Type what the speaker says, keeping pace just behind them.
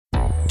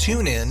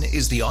TuneIn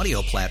is the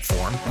audio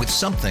platform with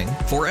something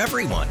for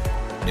everyone.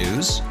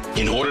 News.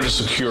 In order to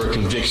secure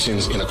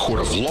convictions in a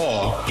court of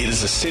law, it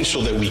is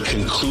essential that we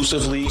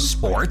conclusively.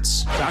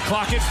 Sports. Shot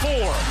clock at 4.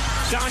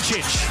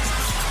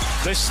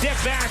 Doncic. The step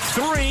back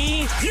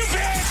 3. You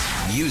bet.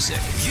 Music.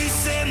 You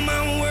set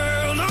my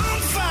world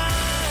on fire.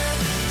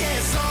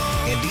 Yes,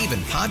 and even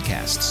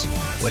podcasts.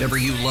 Whatever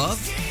you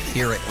love,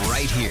 hear it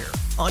right here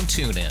on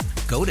TuneIn.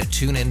 Go to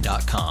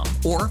TuneIn.com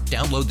or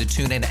download the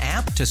TuneIn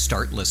app to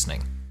start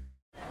listening.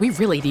 We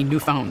really need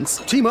new phones.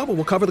 T-Mobile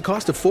will cover the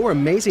cost of 4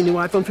 amazing new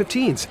iPhone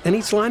 15s, and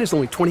each line is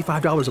only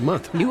 $25 a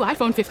month. New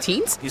iPhone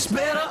 15s? it's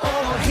better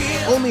over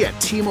here. Only at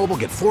T-Mobile,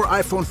 get 4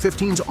 iPhone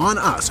 15s on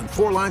us and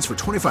 4 lines for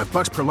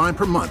 $25 per line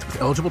per month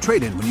with eligible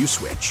trade-in when you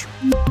switch.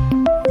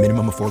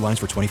 Minimum of 4 lines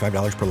for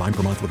 $25 per line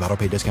per month with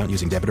autopay discount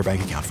using debit or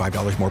bank account.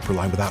 $5 more per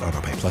line without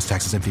autopay, plus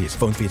taxes and fees.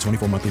 Phone fee at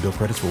 24 monthly bill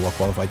credits for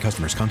well-qualified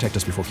customers. Contact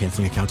us before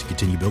canceling account to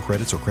continue bill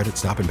credits or credit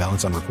stop and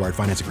balance on required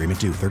finance agreement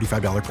due.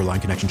 $35 per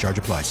line connection charge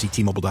applies. See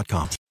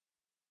T-Mobile.com.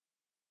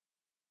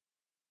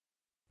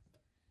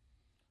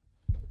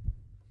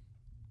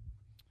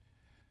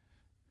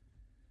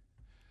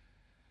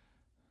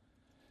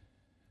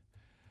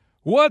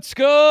 What's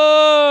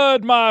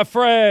good, my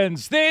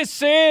friends?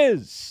 This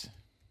is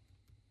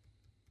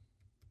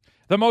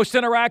the most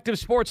interactive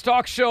sports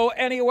talk show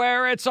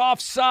anywhere. It's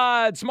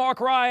Offsides.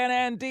 Marc, Ryan,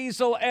 and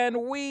Diesel,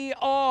 and we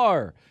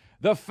are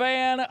the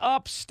Fan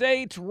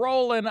Upstate,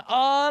 rolling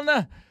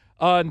on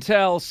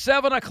until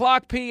 7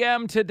 o'clock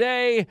p.m.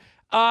 today.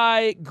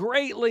 I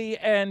greatly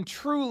and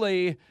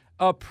truly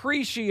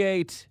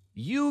appreciate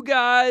you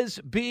guys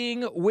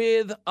being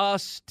with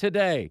us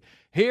today.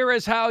 Here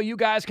is how you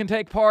guys can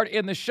take part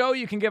in the show.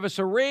 You can give us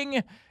a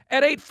ring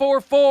at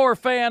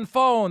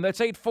 844-FAN-PHONE.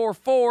 That's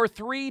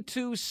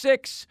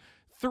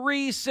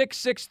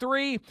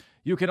 844-326-3663.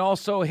 You can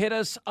also hit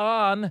us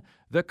on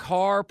the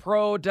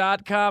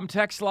carpro.com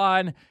text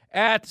line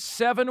at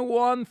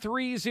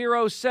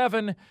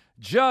 71307.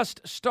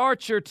 Just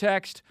start your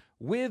text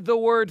with the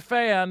word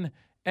fan,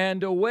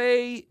 and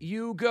away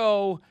you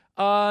go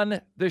on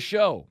the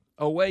show.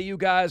 Away you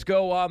guys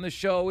go on the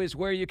show is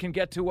where you can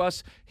get to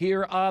us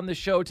here on the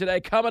show today.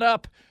 Coming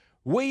up,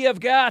 we have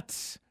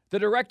got the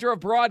Director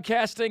of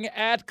Broadcasting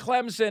at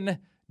Clemson,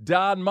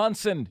 Don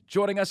Munson,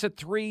 joining us at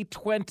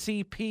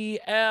 3:20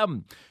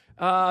 p.m.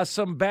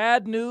 Some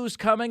bad news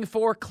coming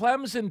for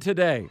Clemson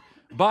today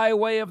by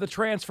way of the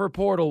transfer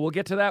portal. We'll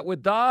get to that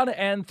with Don,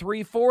 and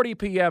 3:40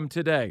 p.m.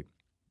 today.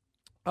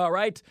 All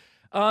right.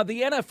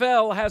 The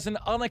NFL has an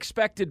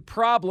unexpected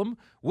problem.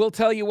 We'll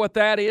tell you what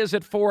that is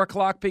at 4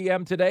 o'clock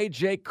p.m. today.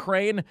 Jake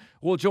Crane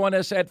will join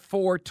us at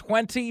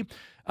 4:20.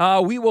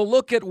 We will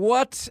look at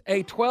what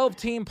a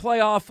 12-team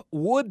playoff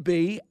would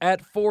be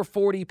at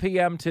 4:40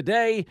 p.m.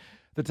 today.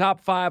 The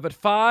top 5 at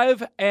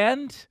 5.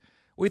 And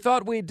we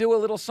thought we'd do a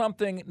little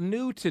something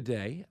new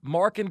today.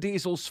 Marc and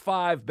Diesel's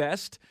 5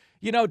 best.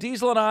 You know,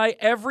 Diesel and I,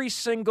 every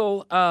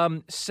single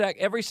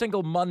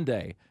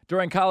Monday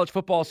during college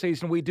football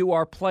season, we do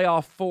our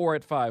playoff 4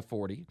 at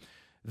 5:40.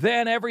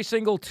 Then every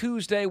single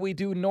Tuesday, we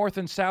do North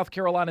and South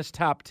Carolina's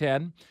top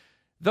 10.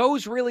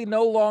 Those really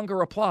no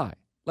longer apply.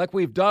 Like,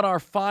 we've done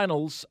our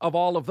finals of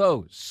all of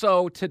those.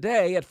 So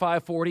today at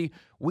 5:40,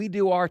 we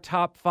do our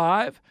top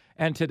 5.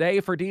 And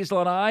today for Diesel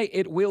and I,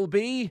 it will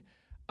be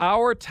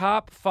our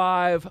top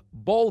 5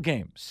 bowl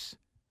games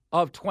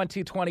of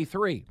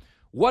 2023.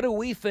 What do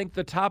we think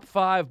the top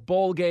 5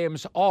 bowl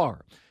games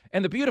are?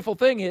 And the beautiful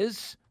thing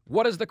is,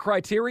 what is the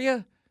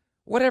criteria?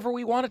 Whatever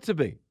we want it to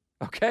be,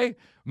 okay?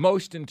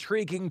 Most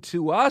intriguing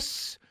to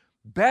us,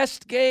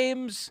 best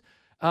games,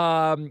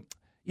 most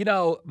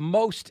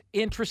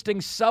interesting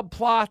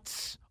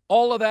subplots,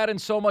 all of that and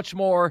so much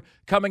more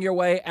coming your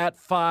way at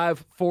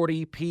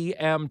 5:40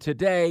 p.m.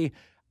 today.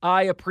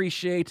 I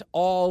appreciate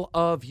all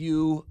of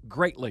you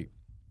greatly.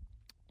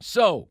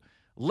 So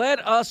let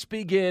us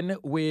begin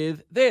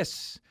with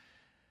this.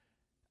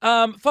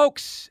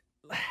 Folks,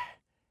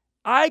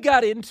 I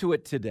got into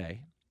it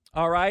today,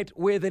 all right,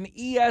 with an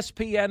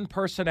ESPN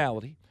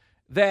personality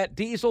that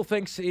Diesel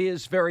thinks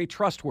is very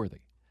trustworthy,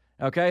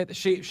 okay?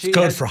 It's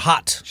code for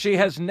hot. She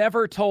has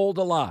never told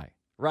a lie,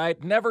 right?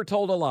 Never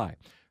told a lie.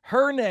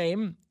 Her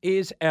name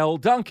is Elle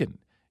Duncan.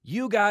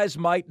 You guys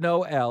might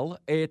know Elle.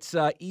 It's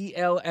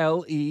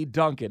E-L-L-E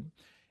Duncan.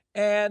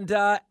 And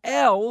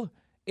Elle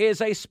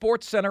is a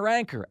Sports Center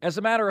anchor. As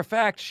a matter of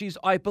fact,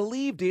 I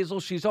believe, Diesel,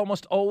 she's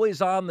almost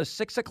always on the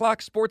 6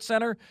 o'clock Sports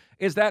Center.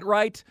 Is that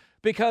right?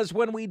 Because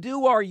when we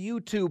do our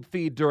YouTube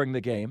feed during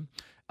the game,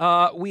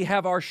 we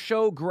have our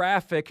show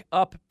graphic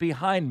up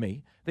behind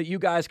me that you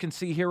guys can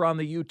see here on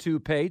the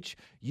YouTube page.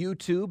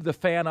 YouTube, the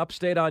Fan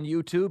Upstate on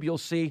YouTube. You'll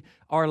see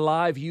our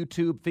live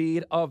YouTube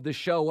feed of the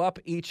show up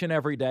each and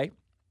every day.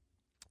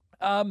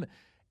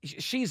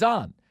 She's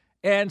on.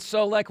 And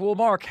so, well,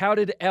 Marc, how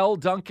did Elle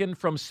Duncan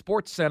from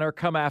Sports Center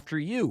come after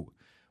you?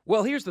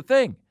 Well, here's the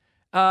thing.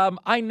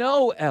 I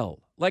know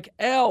Elle.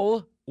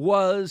 Elle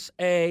was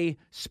a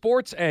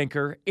sports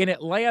anchor in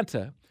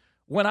Atlanta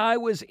when I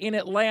was in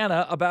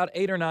Atlanta about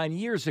 8 or 9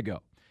 years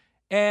ago.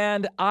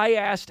 And I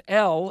asked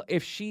Elle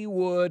if she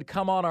would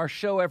come on our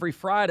show every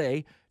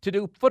Friday to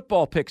do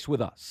football picks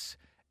with us.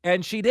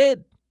 And she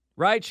did,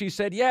 right? She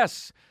said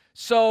yes.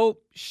 So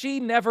she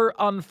never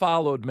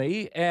unfollowed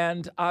me.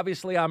 And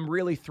obviously, I'm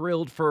really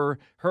thrilled for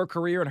her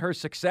career and her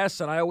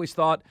success. And I always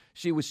thought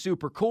she was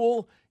super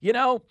cool, you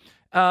know?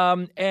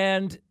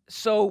 And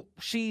so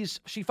she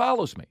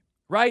follows me,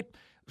 right?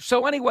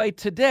 So anyway,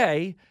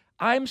 today,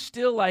 I'm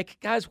still like,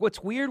 guys,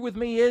 what's weird with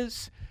me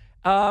is,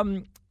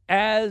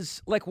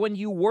 as like when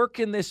you work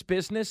in this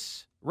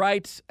business,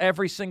 right,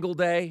 every single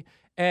day,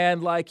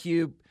 and like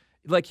you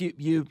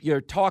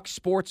talk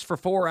sports for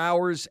 4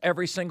 hours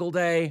every single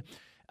day,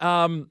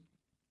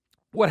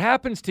 what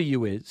happens to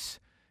you is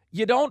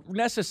you don't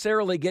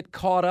necessarily get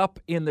caught up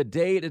in the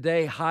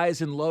day-to-day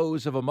highs and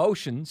lows of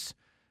emotions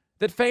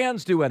that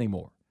fans do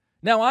anymore.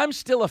 Now, I'm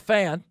still a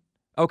fan,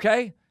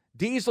 okay?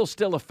 Diesel's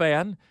still a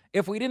fan.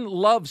 If we didn't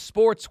love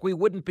sports, we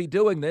wouldn't be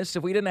doing this.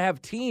 If we didn't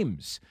have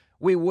teams,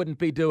 we wouldn't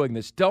be doing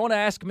this. Don't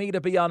ask me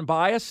to be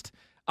unbiased.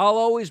 I'll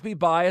always be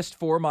biased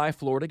for my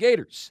Florida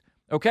Gators,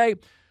 okay?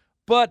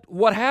 But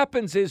what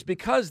happens is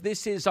because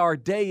this is our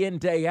day in,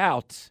 day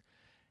out,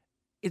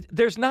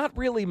 there's not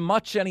really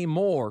much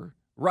anymore,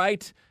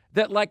 right,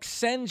 that like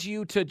sends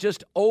you to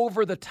just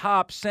over the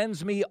top,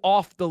 sends me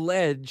off the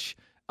ledge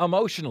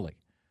emotionally.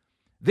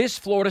 This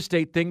Florida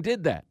State thing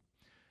did that.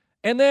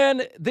 And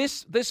then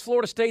this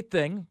Florida State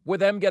thing, with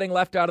them getting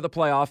left out of the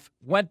playoff,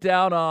 went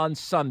down on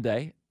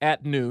Sunday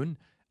at noon.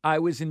 I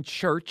was in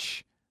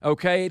church,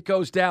 okay? It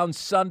goes down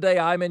Sunday.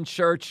 I'm in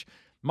church.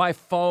 My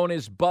phone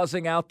is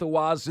buzzing out the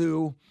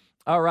wazoo,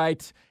 all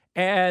right?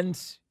 And,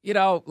 you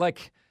know,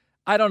 like,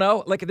 I don't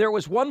know. Like, there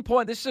was one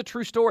point, this is a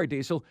true story,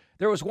 Diesel.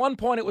 There was one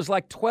point, it was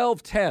like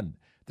 12:10.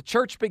 The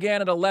church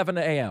began at 11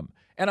 a.m.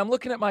 And I'm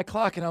looking at my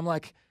clock, and I'm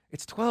like,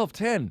 it's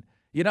 12:10.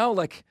 You know,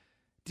 like,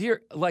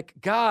 dear, like,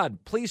 God,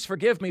 please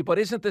forgive me, but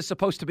isn't this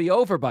supposed to be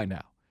over by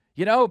now?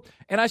 You know?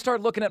 And I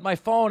start looking at my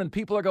phone, and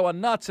people are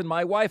going nuts, and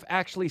my wife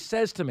actually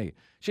says to me,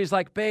 she's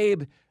like,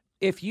 babe,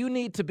 if you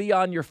need to be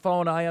on your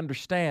phone, I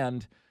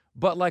understand,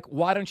 but, like,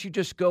 why don't you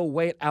just go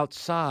wait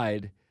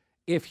outside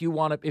if you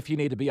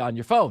need to be on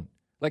your phone?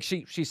 Like,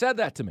 she said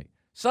that to me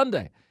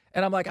Sunday.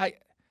 And I'm like,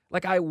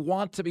 I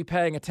want to be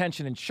paying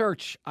attention in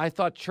church. I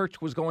thought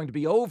church was going to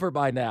be over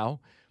by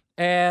now.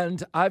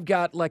 And I've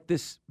got like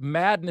this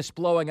madness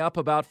blowing up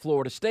about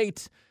Florida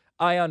State.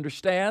 I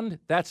understand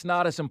that's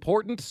not as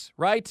important,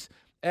 right,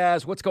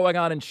 as what's going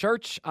on in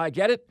church. I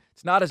get it.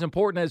 It's not as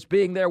important as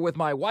being there with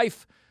my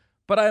wife,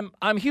 but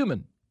I'm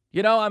human.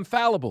 You know, I'm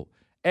fallible.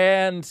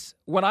 And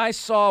when I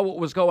saw what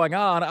was going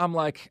on, I'm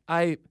like,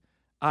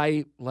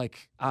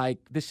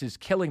 this is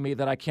killing me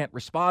that I can't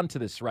respond to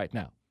this right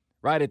now,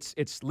 right?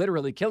 It's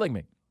literally killing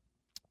me.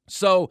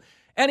 So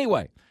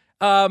anyway,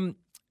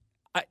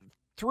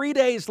 3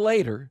 days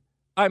later,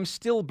 I'm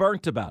still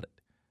burnt about it.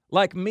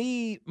 Like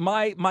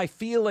my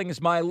feelings,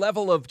 my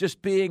level of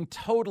just being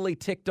totally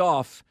ticked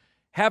off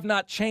have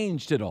not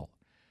changed at all.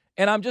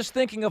 And I'm just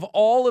thinking of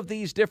all of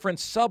these different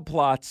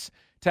subplots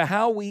to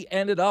how we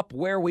ended up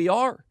where we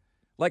are.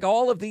 Like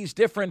all of these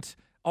different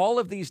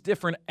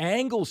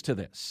angles to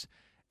this.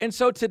 And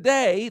so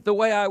today, the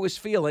way I was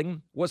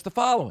feeling was the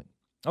following,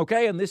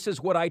 okay? And this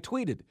is what I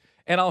tweeted.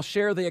 And I'll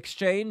share the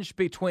exchange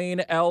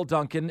between Elle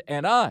Duncan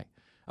and I.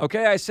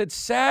 Okay, I said,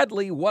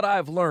 sadly, what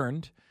I've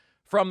learned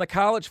from the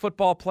college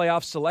football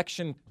playoff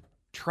selection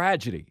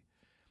tragedy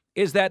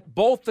is that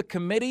both the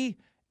committee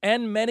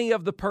and many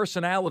of the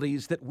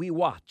personalities that we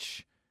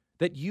watch,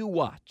 that you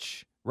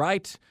watch,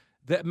 right?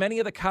 That many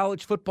of the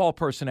college football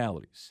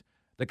personalities,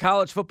 the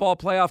college football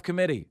playoff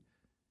committee,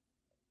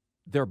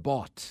 they're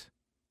bought.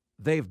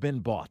 They've been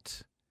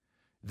bought.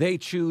 They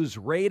choose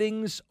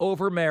ratings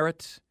over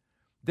merit.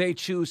 They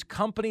choose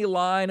company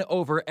line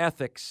over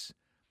ethics.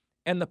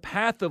 And the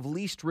path of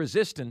least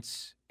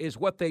resistance is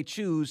what they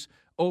choose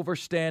over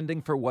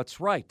standing for what's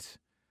right.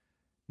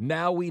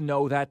 Now we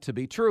know that to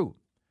be true.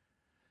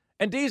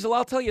 And Diesel,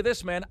 I'll tell you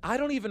this, man, I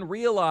don't even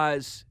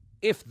realize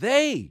if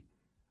they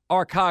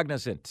are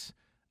cognizant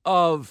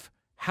of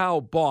how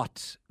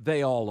bought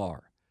they all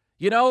are.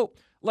 You know,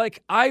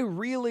 like I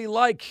really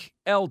like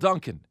Elle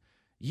Duncan.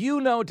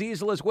 You know,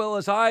 Diesel, as well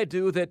as I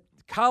do, that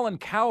Colin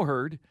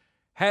Cowherd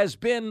has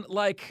been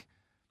like,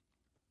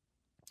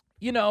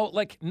 you know,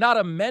 like not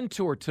a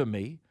mentor to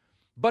me,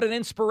 but an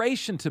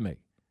inspiration to me.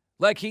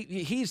 Like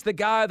he's the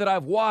guy that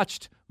I've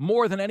watched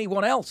more than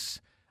anyone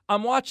else.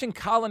 I'm watching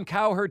Colin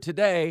Cowherd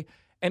today,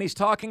 and he's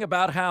talking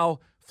about how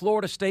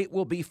Florida State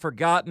will be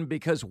forgotten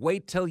because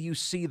wait till you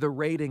see the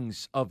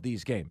ratings of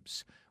these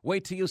games.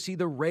 Wait till you see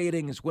the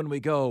ratings when we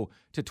go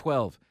to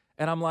 12.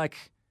 And I'm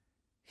like,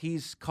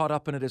 he's caught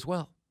up in it as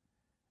well.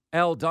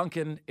 Elle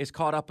Duncan is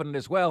caught up in it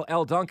as well.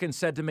 Elle Duncan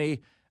said to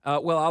me,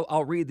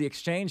 I'll read the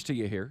exchange to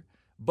you here.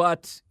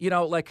 But, you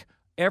know, like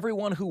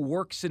everyone who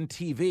works in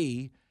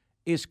TV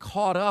is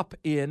caught up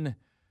in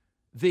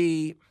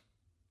the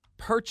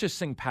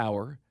purchasing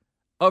power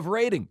of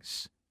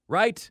ratings,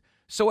 right?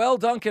 So Elle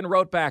Duncan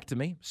wrote back to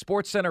me,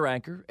 SportsCenter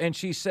anchor, and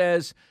she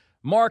says,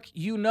 Mark,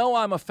 you know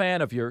I'm a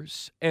fan of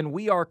yours, and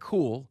we are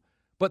cool,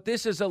 but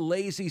this is a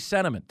lazy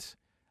sentiment.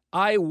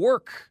 I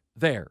work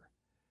there.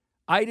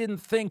 I didn't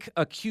think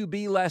a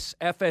QB-less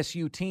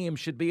FSU team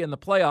should be in the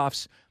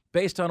playoffs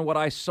based on what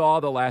I saw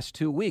the last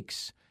 2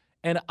 weeks.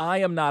 And I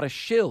am not a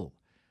shill.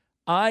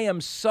 I am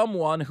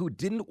someone who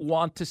didn't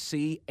want to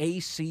see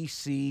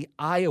ACC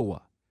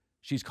Iowa.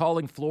 She's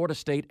calling Florida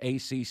State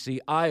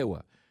ACC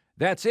Iowa.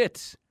 That's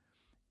it.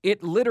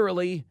 It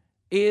literally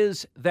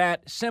is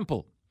that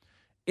simple.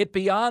 It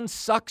beyond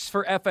sucks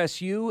for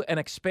FSU,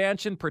 and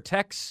expansion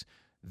protects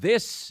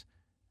this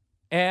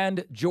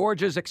and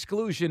Georgia's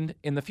exclusion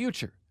in the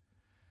future.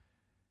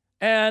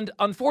 And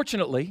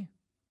unfortunately,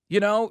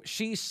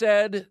 she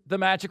said the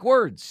magic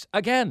words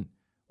again,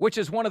 which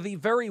is one of the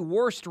very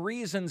worst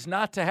reasons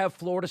not to have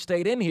Florida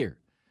State in here.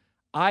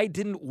 I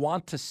didn't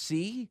want to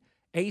see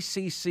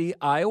ACC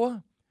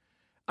Iowa.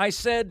 I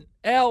said,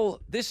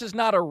 Elle, this is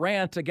not a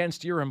rant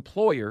against your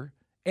employer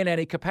in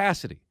any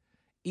capacity.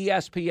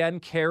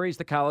 ESPN carries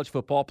the college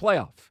football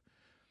playoff.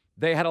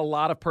 They had a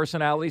lot of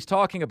personalities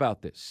talking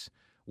about this.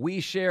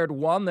 We shared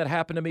one that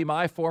happened to be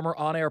my former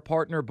on-air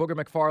partner, Booger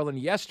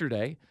McFarland,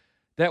 yesterday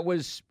that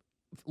was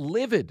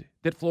livid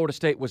that Florida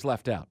State was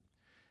left out.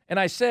 And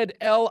I said,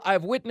 Elle,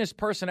 I've witnessed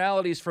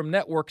personalities from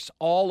networks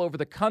all over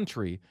the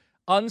country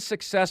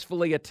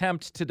unsuccessfully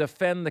attempt to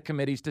defend the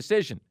committee's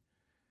decision.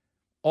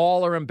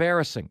 All are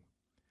embarrassing.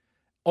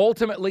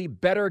 Ultimately,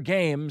 better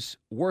games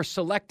were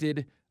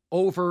selected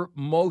over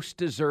most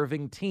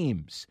deserving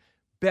teams.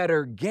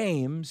 Better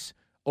games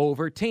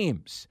over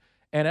teams.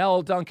 And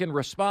Elle Duncan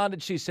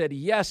responded. She said,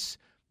 yes,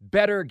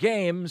 better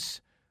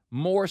games,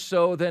 more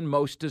so than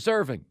most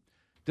deserving.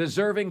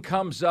 Deserving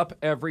comes up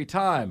every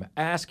time.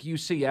 Ask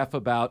UCF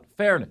about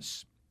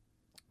fairness.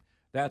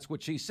 That's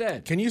what she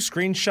said. Can you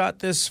screenshot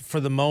this for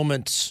the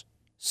moment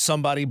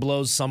somebody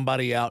blows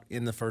somebody out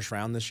in the first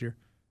round this year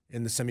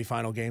in the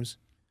semifinal games?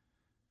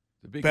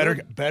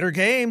 Better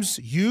games.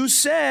 You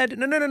said,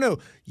 no.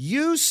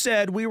 You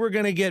said we were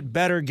going to get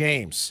better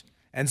games,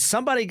 and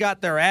somebody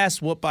got their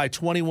ass whooped by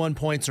 21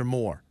 points or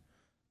more.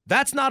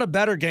 That's not a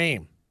better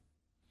game.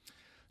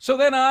 So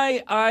then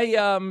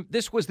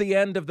this was the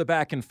end of the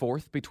back and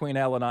forth between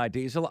Elle and I,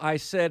 Diesel. I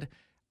said,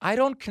 I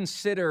don't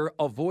consider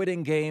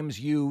avoiding games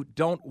you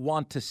don't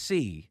want to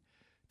see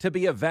to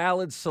be a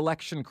valid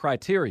selection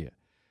criteria.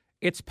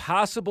 It's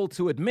possible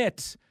to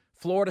admit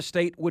Florida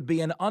State would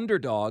be an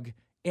underdog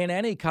in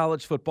any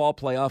college football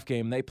playoff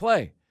game they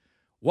play,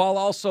 while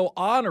also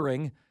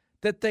honoring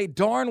that they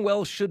darn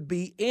well should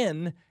be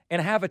in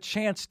and have a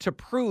chance to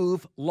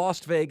prove Las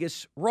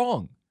Vegas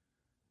wrong,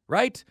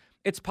 right?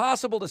 It's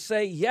possible to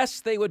say, yes,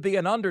 they would be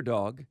an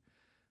underdog,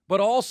 but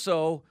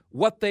also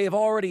what they've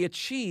already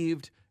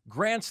achieved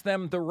grants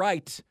them the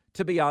right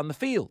to be on the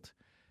field.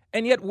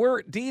 And yet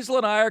Diesel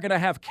and I are going to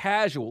have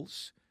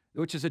casuals,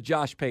 which is a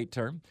Josh Pate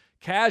term,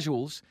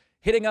 casuals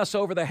hitting us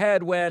over the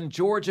head when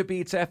Georgia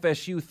beats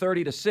FSU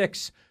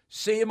 30-6.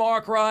 See,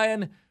 Mark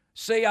Ryan,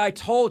 say I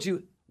told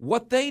you.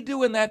 What they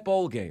do in that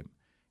bowl game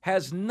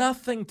has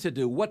nothing to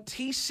do. What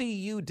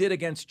TCU did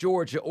against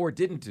Georgia or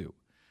didn't do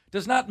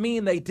does not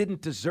mean they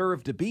didn't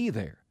deserve to be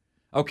there,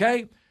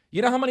 okay?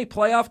 You know how many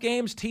playoff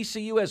games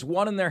TCU has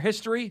won in their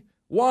history?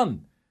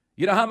 1.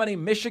 You know how many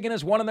Michigan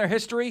has won in their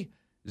history?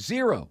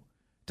 0.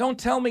 Don't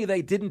tell me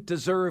they didn't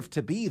deserve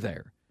to be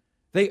there.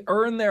 They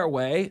earned their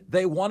way.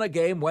 They won a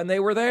game when they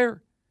were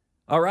there,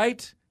 all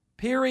right?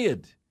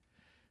 Period.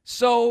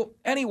 So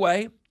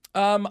anyway,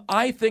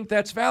 I think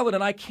that's valid,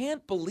 and I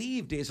can't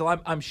believe,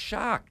 Diesel, I'm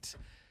shocked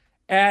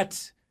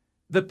at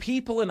the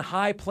people in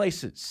high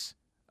places,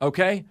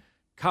 okay?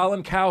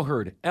 Colin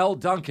Cowherd, Elle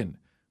Duncan,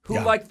 who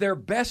like their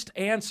best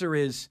answer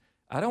is,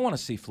 I don't want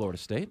to see Florida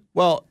State.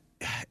 Well,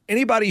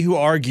 anybody who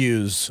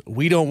argues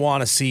we don't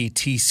want to see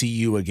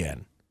TCU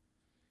again,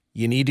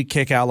 you need to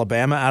kick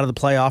Alabama out of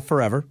the playoff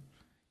forever.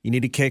 You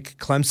need to kick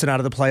Clemson out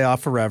of the playoff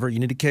forever. You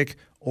need to kick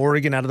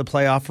Oregon out of the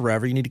playoff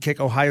forever. You need to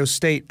kick Ohio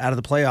State out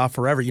of the playoff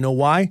forever. You know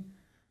why?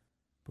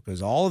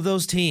 Because all of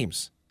those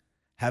teams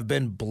have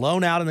been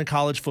blown out in the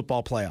college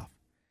football playoff.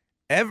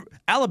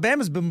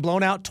 Alabama's been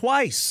blown out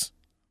twice.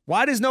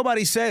 Why does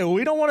nobody say, well,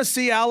 we don't want to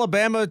see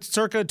Alabama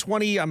circa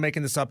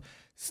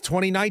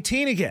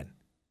 2019 again?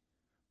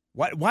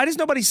 Why does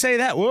nobody say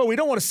that? Well, we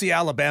don't want to see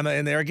Alabama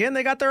in there again.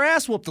 They got their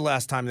ass whooped the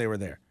last time they were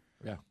there.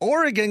 Yeah.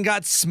 Oregon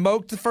got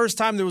smoked the first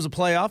time there was a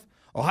playoff.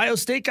 Ohio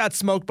State got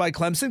smoked by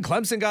Clemson.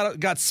 Clemson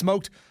got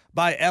smoked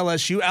by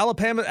LSU.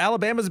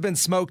 Alabama's been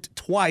smoked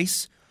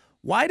twice.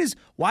 Why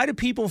do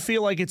people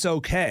feel like it's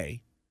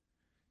okay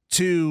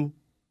to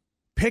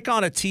pick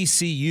on a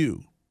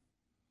TCU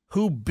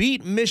who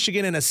beat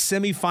Michigan in a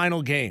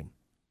semifinal game?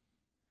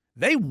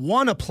 They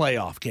won a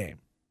playoff game.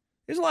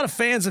 There's a lot of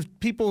fans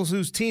of people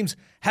whose teams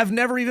have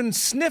never even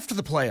sniffed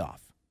the playoff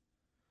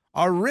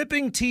are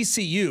ripping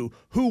TCU,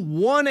 who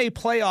won a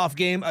playoff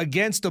game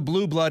against a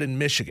blue blood in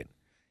Michigan.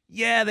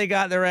 Yeah, they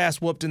got their ass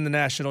whooped in the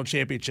national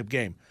championship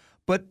game,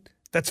 but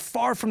that's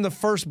far from the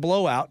first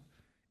blowout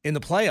in the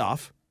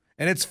playoff,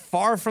 and it's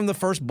far from the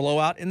first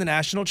blowout in the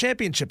national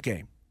championship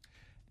game.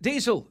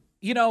 Diesel,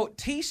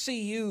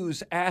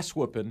 TCU's ass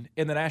whooping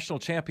in the national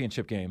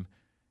championship game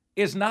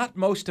is not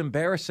most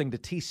embarrassing to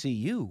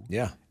TCU.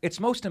 Yeah. It's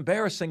most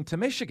embarrassing to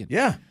Michigan.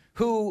 Yeah.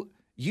 Who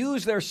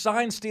use their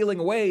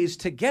sign-stealing ways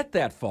to get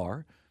that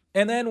far.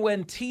 And then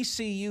when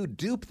TCU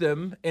duped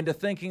them into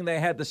thinking they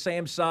had the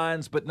same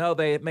signs, but no,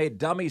 they made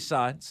dummy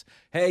signs.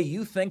 Hey,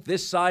 you think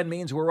this sign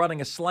means we're running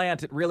a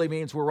slant. It really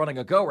means we're running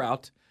a go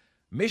route.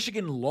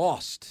 Michigan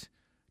lost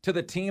to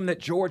the team that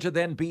Georgia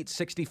then beat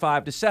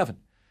 65-7.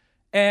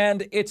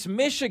 And it's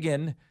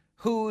Michigan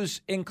whose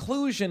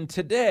inclusion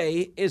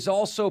today is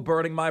also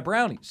burning my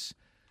brownies.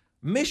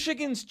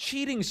 Michigan's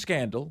cheating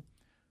scandal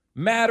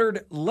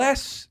mattered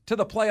less to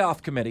the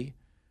playoff committee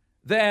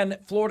than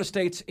Florida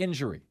State's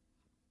injury.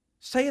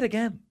 Say it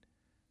again.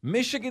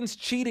 Michigan's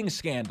cheating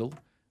scandal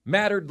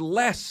mattered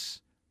less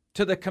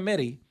to the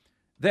committee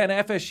than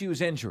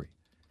FSU's injury.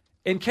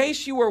 In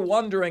case you were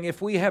wondering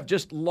if we have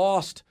just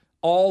lost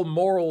all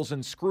morals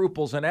and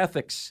scruples and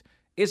ethics,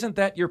 isn't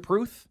that your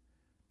proof?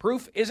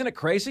 Isn't it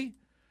crazy?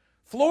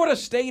 Florida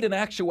State, in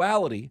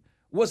actuality,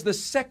 was the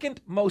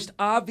second most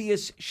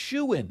obvious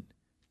shoo-in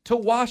to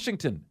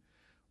Washington.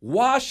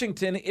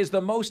 Washington is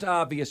the most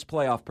obvious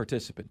playoff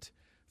participant.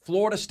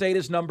 Florida State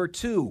is number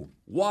 2.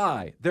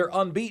 Why? They're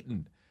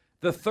unbeaten.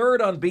 The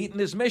third unbeaten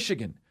is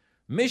Michigan.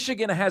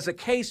 Michigan has a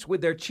case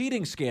with their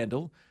cheating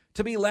scandal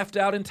to be left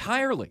out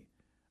entirely.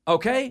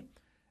 Okay?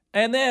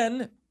 And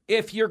then,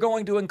 if you're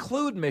going to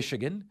include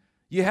Michigan,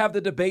 you have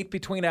the debate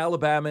between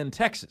Alabama and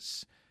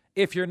Texas.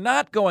 If you're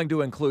not going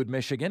to include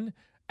Michigan,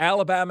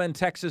 Alabama and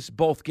Texas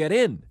both get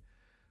in.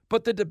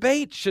 But the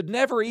debate should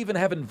never even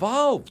have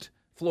involved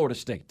Florida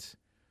State.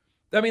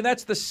 I mean,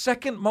 that's the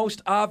second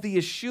most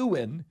obvious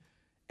shoo-in,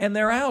 and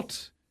they're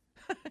out.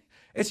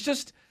 It's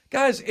just,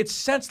 guys, it's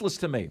senseless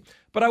to me.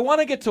 But I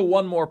want to get to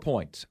one more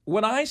point.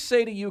 When I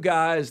say to you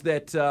guys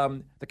that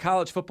the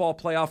College Football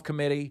Playoff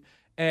Committee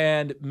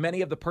and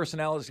many of the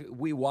personalities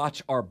we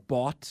watch are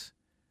bought,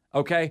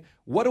 okay,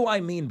 what do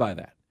I mean by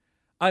that?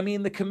 I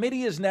mean, the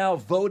committee is now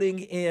voting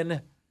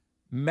in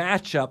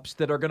matchups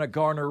that are going to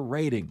garner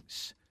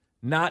ratings,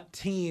 not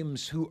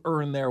teams who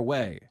earn their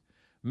way.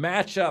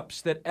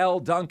 Matchups that Elle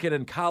Duncan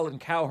and Colin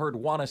Cowherd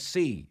want to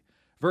see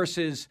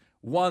versus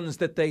ones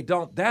that they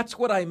don't. That's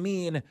what I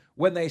mean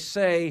when I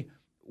say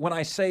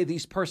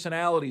these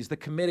personalities, the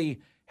committee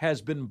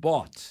has been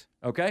bought,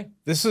 okay?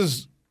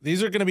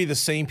 These are going to be the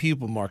same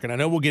people, Mark, and I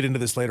know we'll get into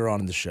this later on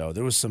in the show.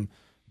 There was some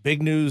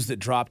big news that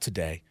dropped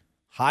today.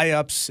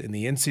 High-ups in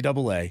the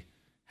NCAA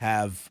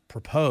have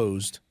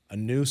proposed a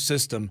new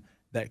system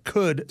that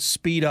could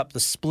speed up the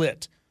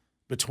split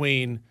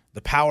between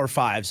the Power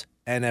Fives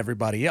and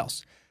everybody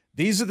else.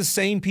 These are the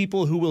same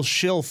people who will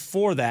shill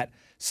for that,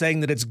 saying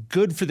that it's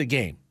good for the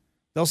game.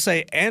 They'll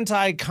say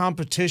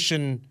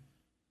anti-competition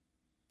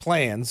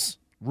plans,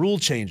 rule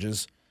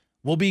changes,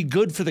 will be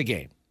good for the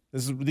game.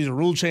 These are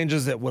rule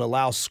changes that would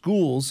allow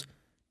schools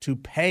to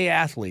pay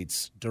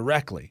athletes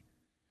directly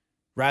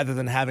rather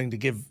than having to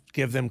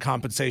give them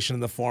compensation in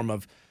the form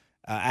of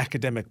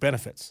academic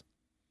benefits.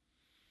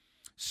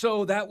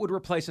 So that would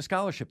replace a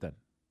scholarship then?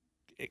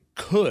 It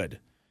could.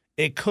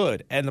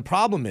 And the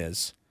problem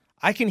is,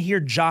 I can hear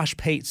Josh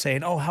Pate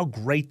saying, oh, how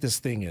great this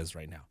thing is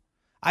right now.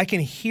 I can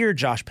hear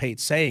Josh Pate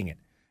saying it.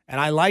 And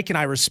I like and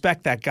I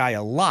respect that guy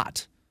a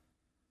lot.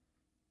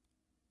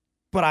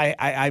 But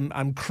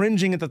I'm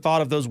cringing at the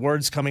thought of those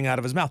words coming out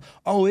of his mouth.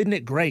 Oh, isn't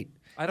it great?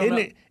 I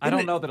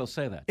don't know that he'll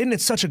say that. Isn't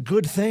it such a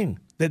good thing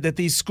that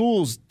these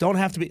schools don't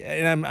have to be,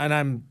 and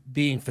I'm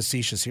being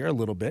facetious here a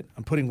little bit.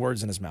 I'm putting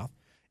words in his mouth.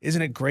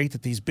 Isn't it great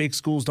that these big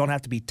schools don't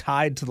have to be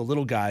tied to the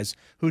little guys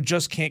who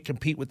just can't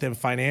compete with them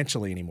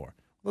financially anymore?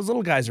 Those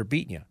little guys are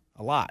beating you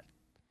a lot.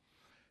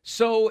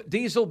 So,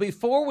 Diesel,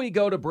 before we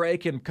go to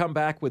break and come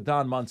back with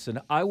Don Munson,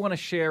 I want to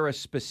share a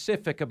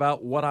specific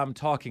about what I'm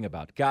talking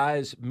about.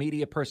 Guys,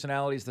 media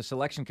personalities, the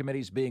selection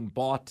committee's being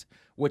bought,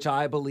 which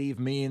I believe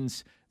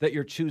means that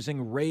you're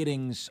choosing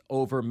ratings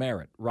over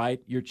merit,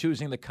 right? You're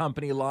choosing the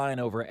company line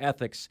over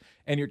ethics,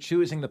 and you're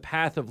choosing the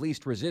path of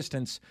least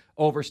resistance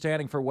over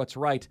standing for what's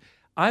right.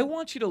 I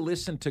want you to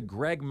listen to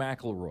Greg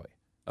McElroy,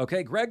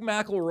 okay? Greg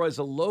McElroy is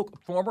a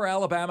former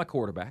Alabama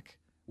quarterback,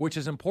 which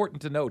is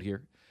important to note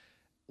here.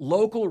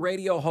 Local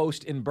radio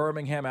host in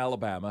Birmingham,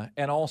 Alabama,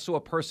 and also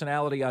a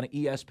personality on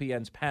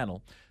ESPN's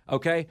panel,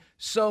 okay?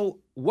 So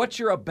what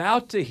you're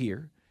about to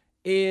hear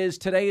is,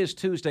 today is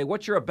Tuesday,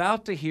 what you're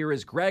about to hear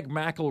is Greg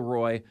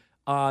McElroy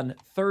on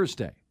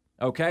Thursday,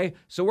 okay?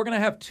 So we're going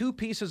to have two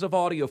pieces of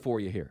audio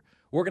for you here.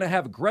 We're going to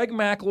have Greg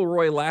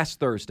McElroy last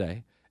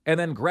Thursday and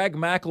then Greg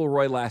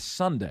McElroy last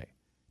Sunday,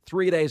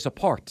 3 days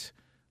apart.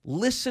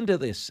 Listen to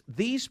this.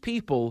 These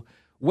people,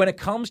 when it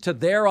comes to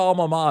their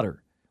alma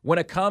mater, when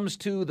it comes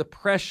to the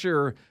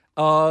pressure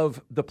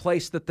of the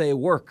place that they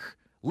work,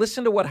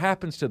 listen to what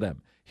happens to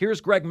them.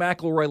 Here's Greg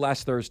McElroy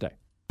last Thursday.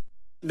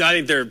 No, I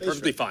think they're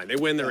perfectly fine. They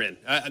win, they're in.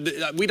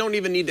 We don't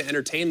even need to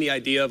entertain the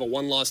idea of a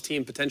one-loss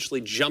team potentially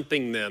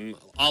jumping them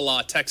a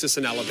la Texas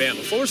and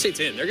Alabama. Florida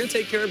State's in. They're going to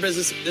take care of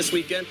business this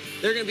weekend.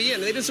 They're going to be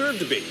in. They deserve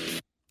to be.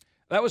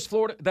 That was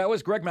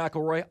Greg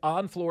McElroy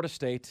on Florida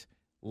State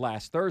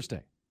last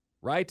Thursday,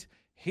 right?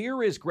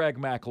 Here is Greg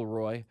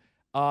McElroy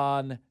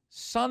on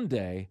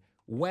Sunday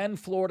when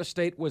Florida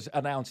State was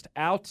announced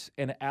out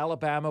and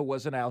Alabama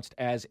was announced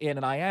as in.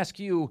 And I ask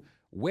you,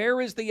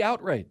 where is the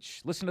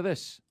outrage? Listen to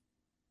this.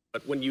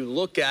 But when you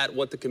look at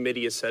what the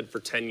committee has said for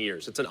 10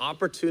 years, it's an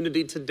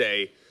opportunity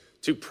today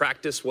to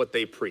practice what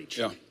they preach.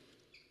 Yeah.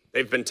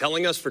 They've been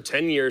telling us for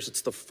 10 years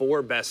it's the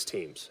 4 best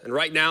teams. And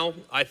right now,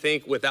 I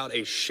think without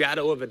a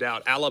shadow of a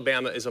doubt,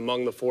 Alabama is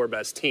among the 4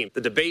 best teams. The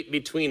debate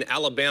between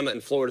Alabama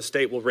and Florida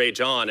State will rage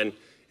on. And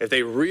if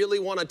they really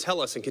want to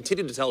tell us and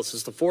continue to tell us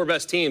it's the 4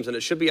 best teams, and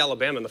it should be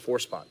Alabama in the 4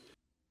 spot.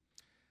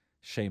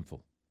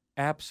 Shameful.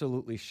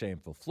 Absolutely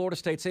shameful. Florida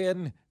State's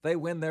in. They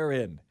win, they're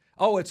in.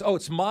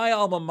 It's my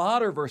alma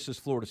mater versus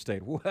Florida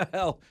State.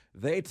 Well,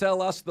 they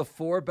tell us the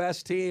 4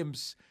 best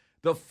teams.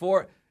 The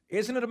 4.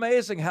 Isn't it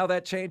amazing how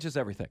that changes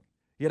everything?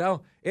 You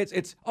know,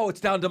 it's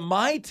down to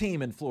my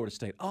team in Florida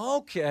State.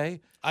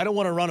 Okay. I don't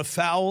want to run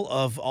afoul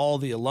of all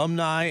the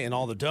alumni and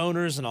all the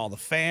donors and all the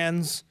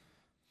fans.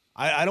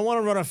 I don't want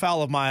to run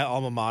afoul of my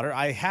alma mater.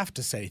 I have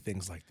to say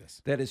things like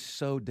this. That is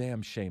so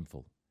damn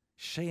shameful.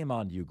 Shame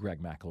on you,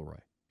 Greg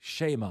McElroy.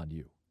 Shame on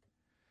you.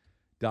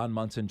 Don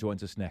Munson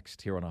joins us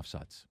next here on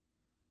Offsides.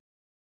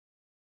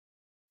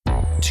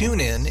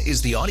 TuneIn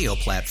is the audio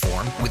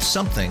platform with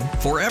something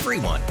for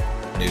everyone.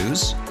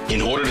 News.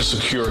 In order to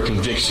secure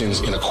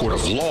convictions in a court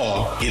of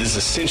law, it is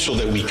essential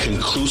that we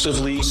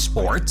conclusively.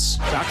 Sports.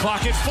 Shot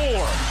clock at 4.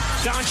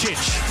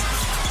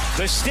 Doncic.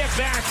 The step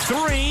back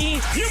 3.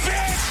 You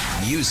bet.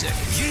 Music.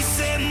 You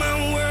set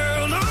my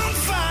world on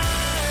fire.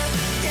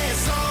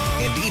 Yes,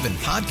 and even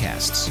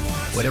podcasts.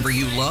 Whatever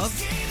you love,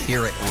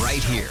 hear it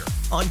right here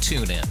on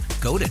TuneIn.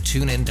 Go to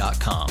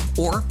TuneIn.com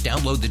or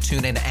download the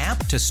TuneIn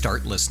app to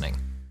start listening.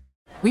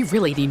 We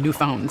really need new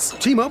phones.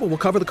 T-Mobile will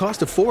cover the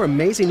cost of 4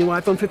 amazing new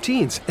iPhone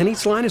 15s, and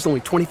each line is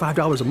only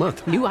 $25 a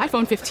month. New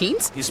iPhone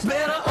 15s? It's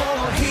better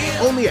over here.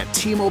 Only at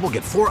T-Mobile,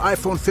 get 4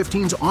 iPhone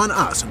 15s on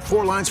us and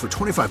 4 lines for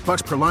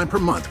 $25 per line per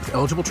month with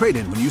eligible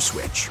trade-in when you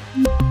switch.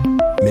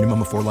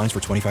 Minimum of 4 lines for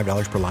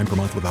 $25 per line per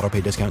month with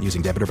autopay discount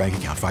using debit or bank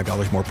account.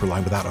 $5 more per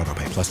line without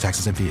autopay, plus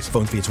taxes and fees.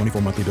 Phone fee at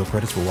 24 monthly bill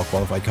credits for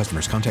well-qualified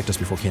customers. Contact us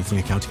before canceling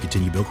account to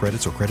continue bill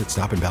credits or credit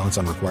stop and balance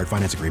on required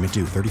finance agreement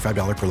due.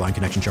 $35 per line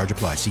connection charge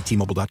applies. See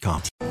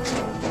T-Mobile.com.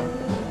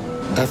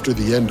 After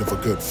the end of a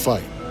good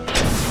fight,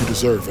 you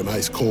deserve an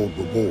ice-cold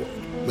reward.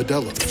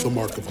 Modelo is the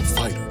mark of a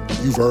fighter.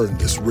 You've earned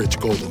this rich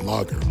golden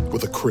lager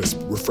with a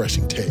crisp,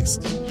 refreshing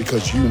taste.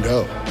 Because you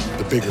know,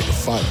 the bigger the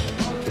fight,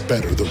 the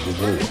better the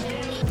reward.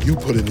 You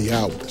put in the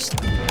hours,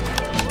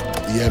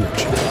 the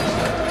energy,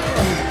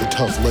 the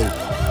tough labor.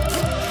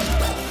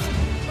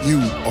 You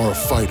are a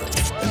fighter,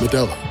 and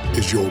Modelo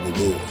is your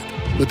reward.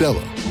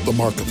 Modelo, the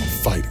mark of a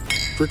fighter.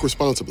 Drink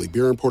responsibly.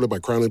 Beer imported by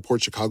Crown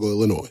Imports, Chicago,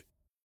 Illinois.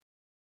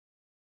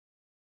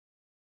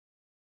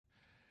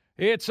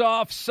 It's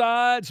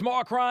Offsides,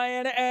 Marc,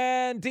 Ryan,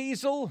 and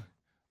Diesel.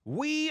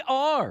 We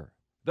are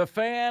the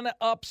Fan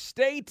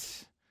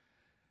Upstate.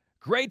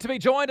 Great to be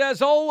joined,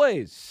 as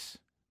always,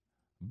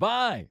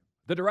 by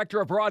the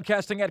Director of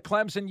Broadcasting at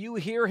Clemson. You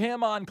hear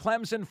him on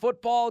Clemson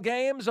football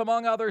games,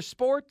 among other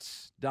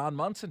sports. Don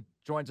Munson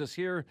joins us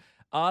here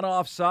on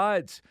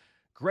Offsides.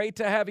 Great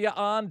to have you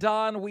on,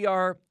 Don. We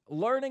are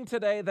learning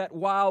today that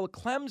while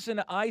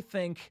Clemson, I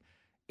think,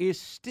 is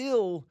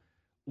still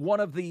one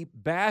of the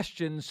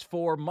bastions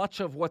for much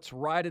of what's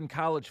right in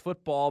college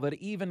football, that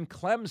even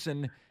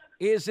Clemson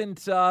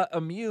isn't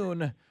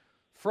immune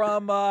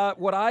from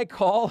what I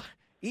call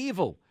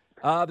evil.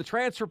 The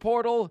transfer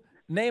portal,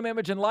 name,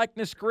 image, and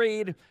likeness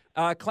greed.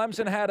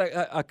 Clemson had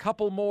a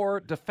couple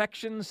more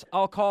defections,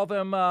 I'll call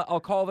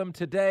them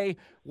today.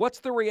 What's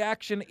the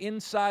reaction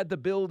inside the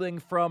building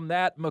from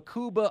that?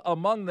 Makuba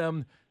among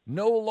them,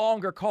 no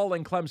longer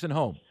calling Clemson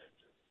home.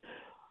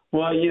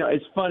 Well,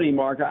 it's funny,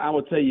 Mark. I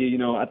will tell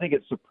you, I think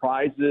it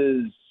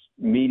surprises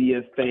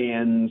media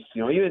fans.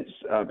 Even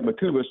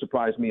Makuba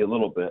surprised me a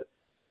little bit.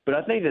 But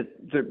I think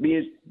that, to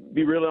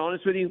be really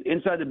honest with you,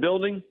 inside the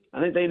building, I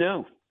think they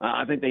know.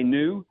 I think they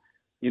knew,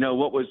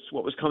 what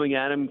was coming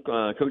at him.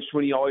 Coach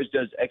Swinney always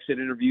does exit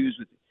interviews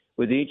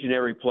with each and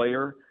every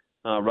player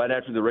right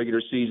after the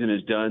regular season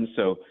is done.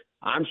 So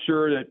I'm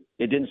sure that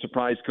it didn't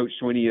surprise Coach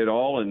Swinney at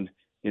all. And,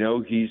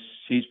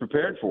 he's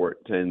prepared for it.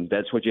 And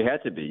that's what you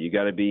have to be. You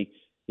got to be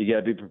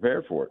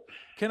prepared for it.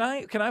 Can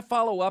I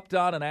follow up,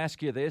 Don, and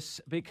ask you this?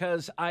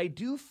 Because I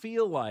do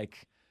feel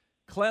like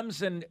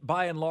Clemson,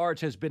 by and large,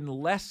 has been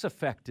less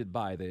affected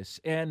by this.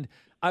 And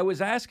I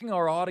was asking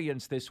our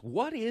audience this.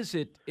 What is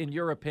it, in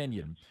your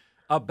opinion,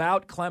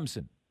 about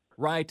Clemson,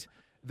 right,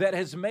 that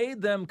has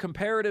made them,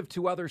 comparative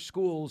to other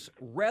schools,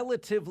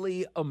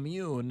 relatively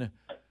immune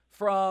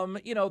from,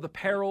 the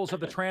perils of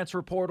the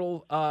transfer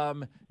portal,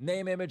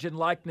 name, image, and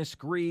likeness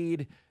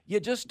greed? You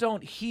just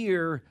don't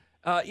hear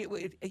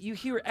you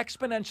hear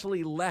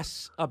exponentially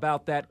less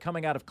about that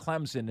coming out of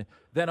Clemson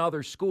than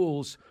other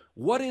schools.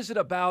 What is it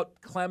about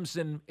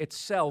Clemson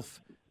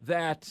itself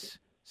that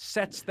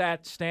sets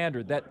that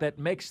standard, that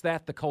makes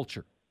that the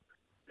culture?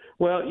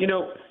 Well,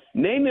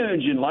 name,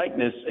 image, and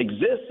likeness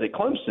exists at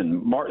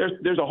Clemson. Mark,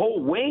 there's a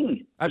whole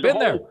wing. I've been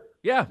there.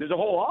 Yeah. There's a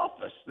whole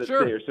office that's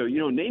sure. there. So,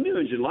 name,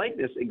 image, and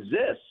likeness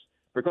exists.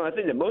 I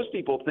think that most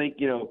people think,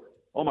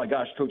 oh my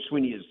gosh, Coach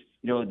Sweeney is,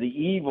 the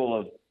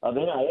evil of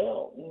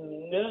NIL.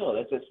 No,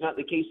 that's not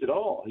the case at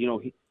all. He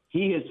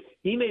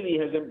maybe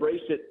has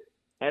embraced it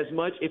as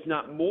much, if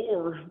not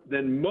more,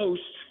 than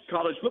most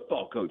college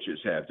football coaches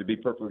have, to be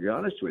perfectly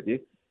honest with you.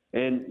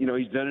 And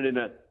he's done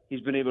it he's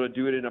been able to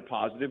do it in a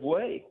positive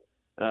way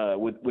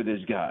with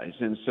his guys.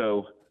 And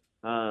so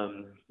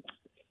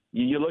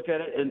you look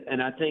at it,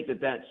 and I think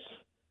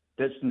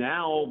that's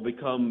now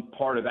become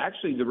part of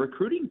actually the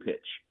recruiting pitch.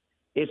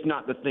 It's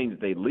not the thing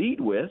that they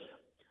lead with,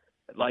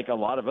 like a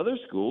lot of other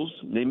schools.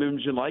 Name,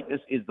 image, and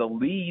likeness is the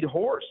lead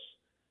horse.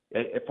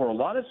 For a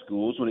lot of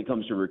schools, when it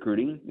comes to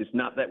recruiting, it's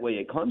not that way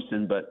at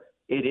Clemson, but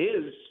it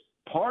is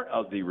part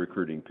of the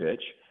recruiting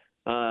pitch.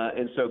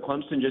 And so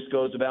Clemson just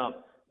goes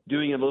about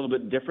doing it a little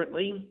bit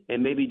differently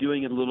and maybe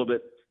doing it a little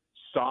bit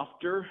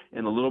softer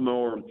and a little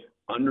more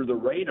under the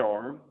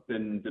radar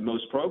than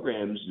most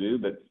programs do.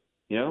 But,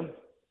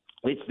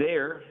 it's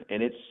there,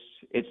 and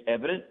it's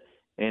evident,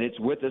 and it's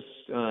with us.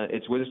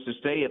 It's with us to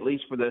stay, at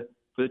least for the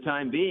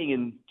time being,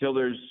 until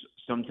there's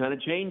some kind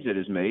of change that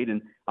is made.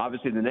 And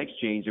obviously the next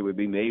change that would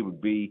be made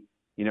would be,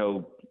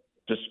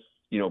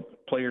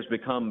 players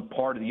become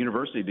part of the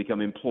university,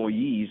 become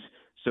employees,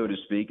 so to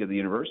speak, of the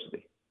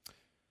university.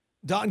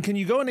 Don, can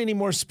you go into any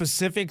more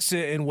specifics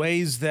in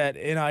ways that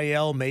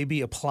NIL may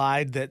be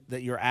applied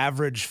that your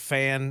average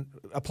fan,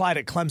 applied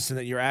at Clemson,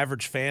 that your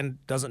average fan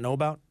doesn't know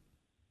about?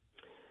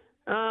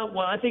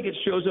 Well, I think it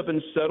shows up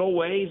in subtle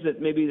ways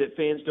that maybe that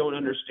fans don't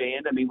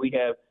understand. I mean, we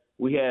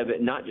have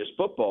not just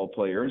football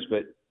players,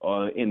 but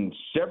in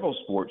several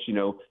sports,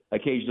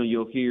 occasionally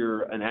you'll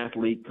hear an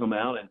athlete come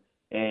out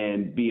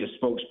and be a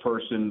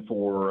spokesperson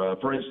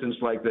for instance,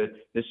 like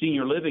the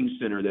senior living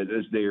center that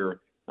is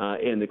there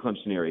in the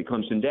Clemson area,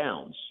 Clemson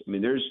Downs. I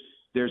mean,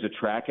 there's a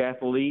track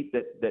athlete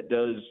that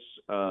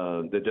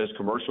does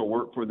commercial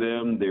work for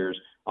them. There's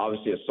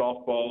obviously a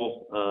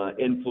softball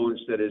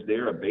influence that is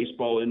there, a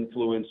baseball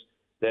influence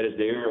that is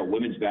there, a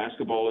women's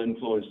basketball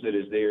influence that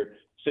is there.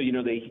 So,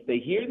 they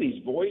hear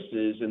these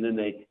voices, and then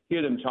they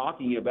hear them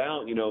talking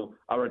about,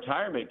 our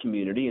retirement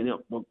community. And,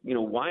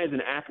 why is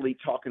an athlete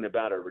talking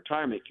about a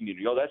retirement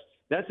community? Oh,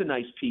 that's a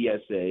nice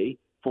PSA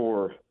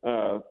for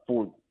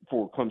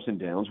Clemson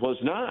Downs. Well,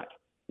 it's not.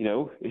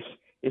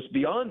 It's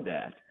beyond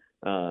that.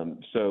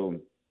 So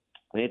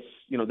it's,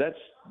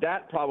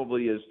 that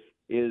probably is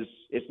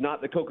it's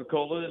not the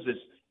Coca-Colas.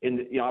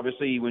 It's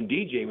obviously when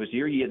DJ was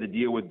here, he had to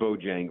deal with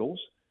Bojangles.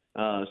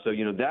 So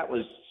that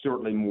was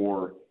certainly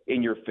more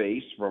in your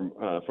face from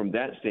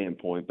that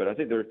standpoint. But I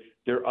think there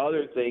are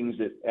other things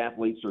that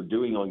athletes are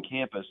doing on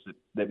campus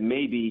that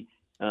maybe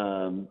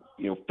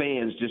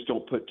fans just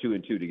don't put two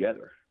and two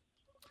together.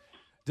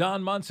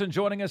 Don Munson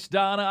joining us.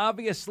 Don,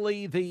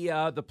 obviously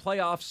the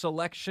playoff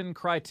selection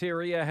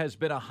criteria has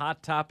been a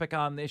hot topic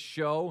on this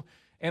show.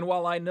 And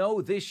while I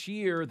know this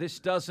year this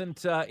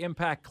doesn't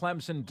impact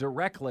Clemson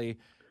directly,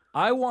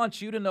 I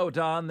want you to know,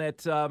 Don,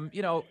 that,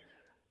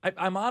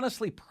 I'm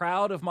honestly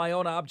proud of my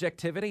own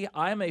objectivity.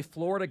 I'm a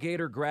Florida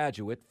Gator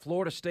graduate.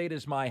 Florida State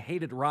is my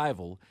hated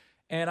rival.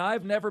 And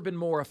I've never been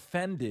more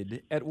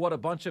offended at what a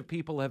bunch of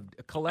people have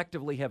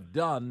collectively have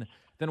done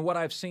than what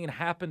I've seen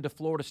happen to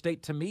Florida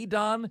State. To me,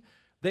 Don,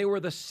 they were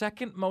the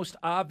second most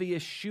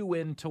obvious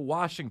shoe-in to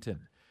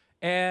Washington.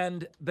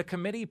 And the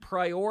committee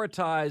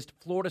prioritized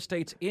Florida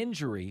State's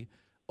injury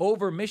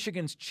over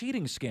Michigan's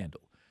cheating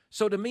scandal.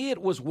 So to me,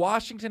 it was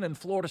Washington and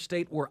Florida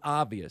State were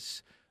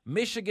obvious.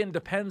 Michigan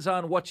depends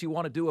on what you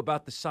want to do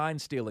about the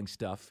sign-stealing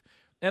stuff.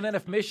 And then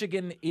if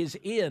Michigan is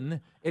in,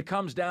 it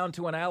comes down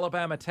to an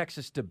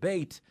Alabama-Texas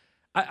debate.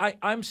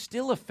 I'm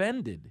still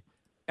offended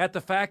at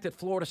the fact that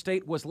Florida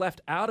State was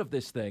left out of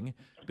this thing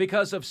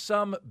because of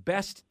some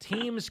best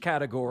teams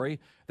category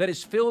that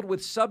is filled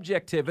with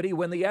subjectivity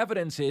when the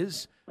evidence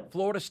is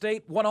Florida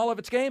State won all of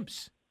its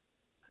games.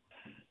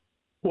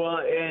 Well,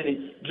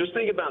 and just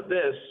think about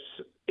this.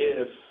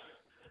 If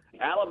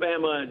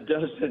Alabama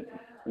doesn't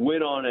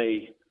win on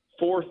a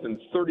 4th and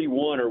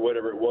 31 or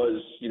whatever it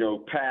was,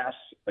 pass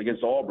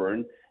against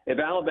Auburn, if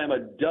Alabama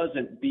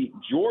doesn't beat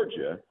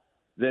Georgia,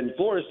 then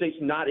Florida State's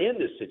not in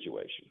this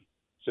situation.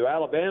 So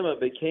Alabama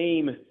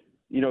became,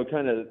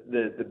 kind of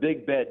the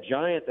big bad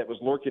giant that was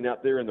lurking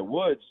out there in the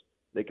woods.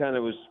 That kind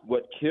of was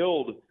what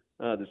killed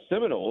the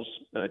Seminoles'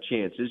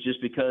 chances,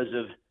 just because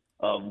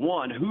of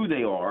one, who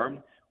they are,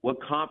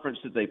 what conference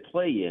that they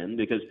play in.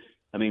 Because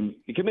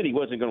the committee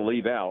wasn't going to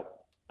leave out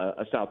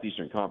a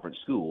Southeastern Conference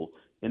school,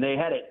 and they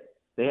had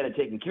it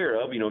taken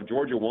care of.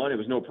 Georgia won; it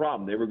was no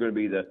problem. They were going to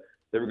be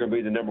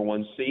the number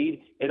one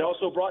seed. It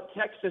also brought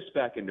Texas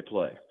back into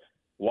play.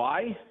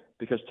 Why?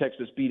 Because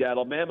Texas beat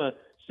Alabama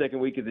second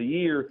week of the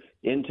year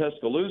in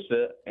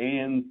Tuscaloosa,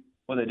 and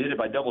they did it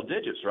by double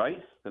digits,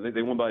 right? I think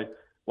they won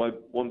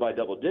by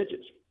double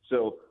digits.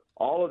 So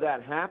all of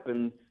that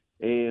happened,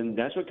 and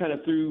that's what kind of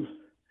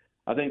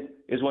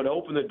is what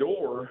opened the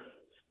door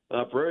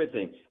for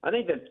everything. I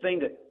think the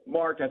thing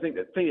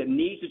that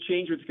needs to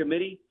change with the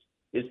committee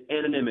is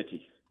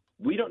anonymity.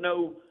 We don't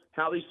know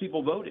how these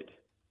people voted.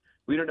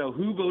 We don't know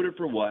who voted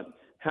for what,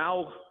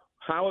 how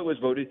it was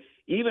voted.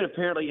 even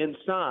apparently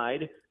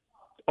inside,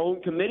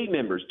 own committee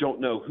members don't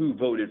know who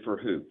voted for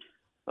who.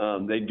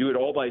 They do it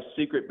all by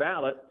secret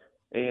ballot,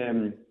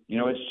 and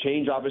it's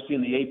changed obviously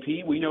in the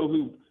AP. We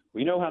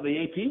know how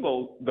the AP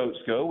votes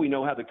go. We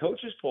know how the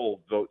coaches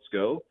poll votes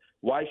go.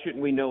 Why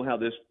shouldn't we know how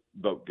this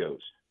vote goes?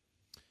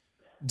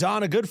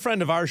 Don, a good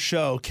friend of our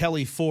show,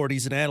 Kelly Ford,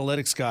 he's an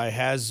analytics guy,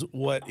 has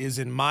what is,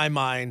 in my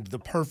mind, the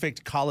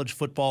perfect college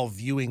football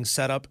viewing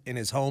setup in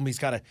his home. He's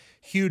got a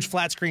huge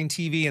flat screen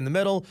TV in the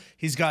middle.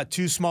 He's got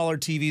 2 smaller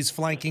TVs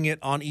flanking it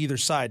on either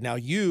side. Now,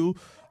 you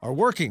are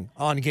working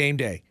on game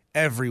day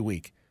every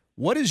week.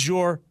 What is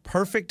your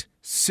perfect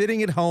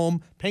sitting at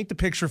home, paint the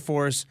picture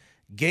for us,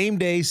 game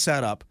day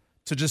setup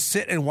to just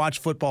sit and watch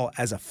football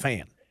as a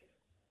fan?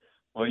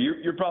 Well,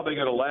 you're probably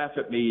going to laugh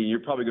at me.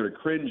 You're probably going to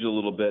cringe a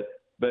little bit.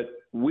 But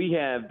we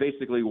have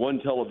basically one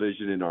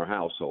television in our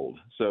household.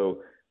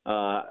 So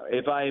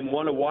if I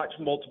want to watch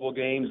multiple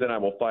games, then I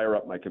will fire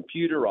up my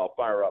computer, I'll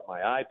fire up my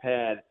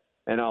iPad,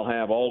 and I'll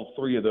have all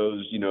 3 of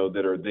those,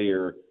 that are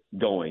there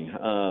going.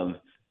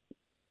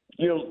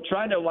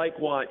 Trying to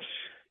watch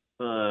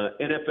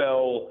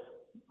NFL.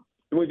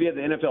 If you have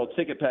the NFL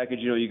ticket package,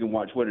 you can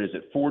watch,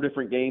 4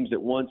 different games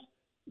at once.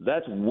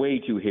 That's way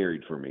too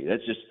harried for me.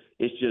 It's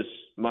just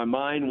my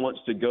mind wants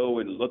to go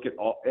and look at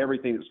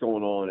everything that's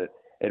going on at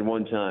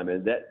one time,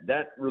 and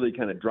that really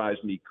kind of drives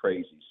me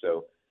crazy.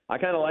 So I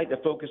kind of like to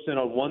focus in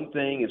on one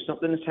thing. If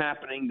something is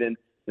happening,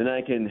 then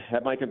I can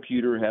have my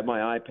computer, have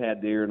my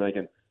iPad there, and I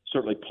can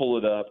certainly pull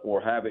it up or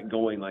have it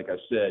going, like I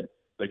said,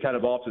 but kind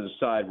of off to the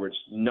side where it's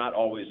not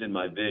always in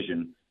my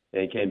vision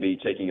and can be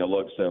taking a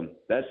look. So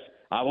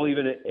I will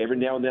even every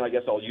now and then, I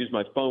guess I'll use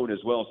my phone as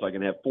well so I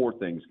can have 4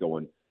 things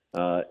going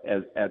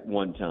at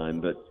one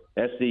time. But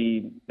that's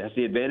the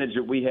advantage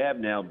that we have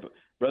now.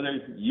 Brother,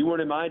 you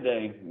weren't in my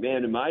day.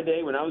 Man, in my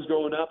day when I was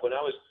growing up, when I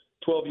was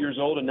 12 years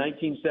old in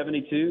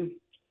 1972,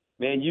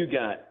 man, you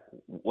got,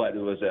 what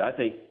was it? I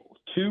think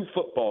 2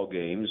 football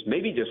games,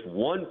 maybe just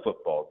 1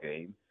 football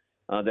game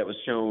that was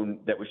shown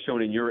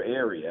in your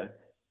area.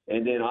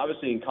 And then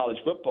obviously in college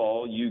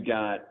football, you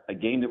got a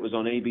game that was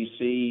on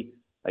ABC,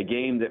 a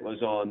game that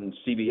was on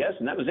CBS,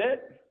 and that was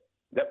it.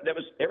 That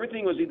was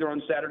everything was either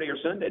on Saturday or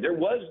Sunday. There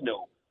was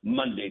no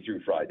Monday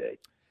through Friday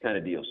kind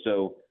of deal.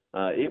 So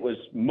it was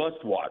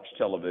must-watch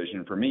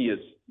television for me as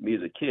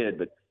a kid,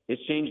 but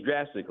it's changed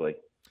drastically.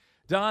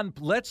 Don,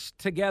 let's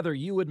together,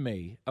 you and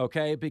me,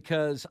 okay,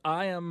 because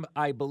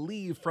I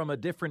believe, from a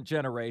different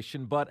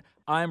generation, but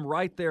I'm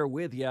right there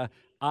with you.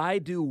 I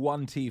do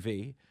one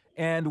TV,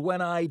 and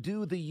when I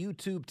do the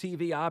YouTube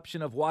TV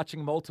option of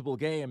watching multiple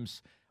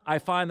games, I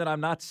find that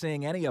I'm not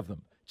seeing any of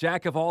them.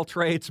 Jack of all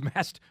trades,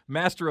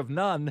 master of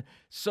none.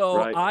 So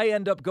right. I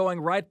end up going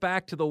right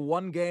back to the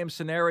one-game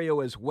scenario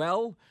as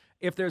well.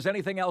 If there's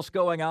anything else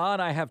going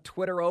on, I have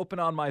Twitter open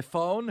on my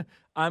phone.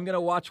 I'm going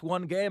to watch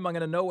one game. I'm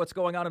going to know what's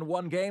going on in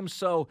one game.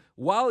 So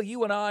while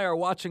you and I are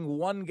watching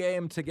one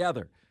game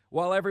together,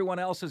 while everyone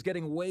else is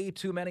getting way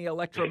too many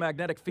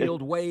electromagnetic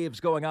field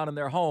waves going on in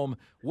their home,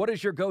 what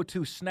is your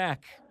go-to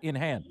snack in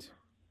hand?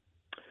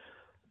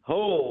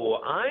 Oh,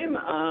 I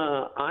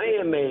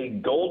am a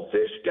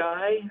Goldfish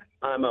guy.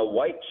 I'm a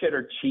white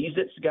cheddar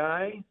Cheez-Its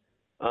guy.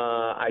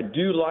 I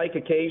do like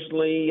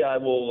occasionally I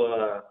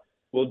will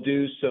we'll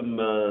do some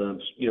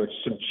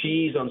some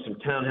cheese on some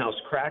Townhouse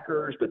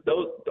crackers, but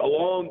those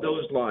along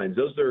those lines,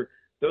 those are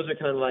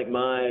kind of like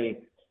my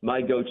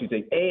go-to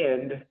thing.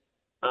 And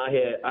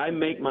I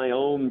make my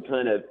own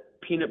kind of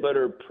peanut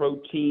butter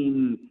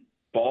protein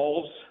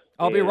balls.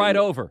 I'll be right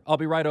over. Those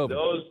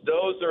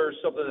are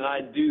something that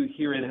I do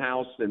here in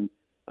house, and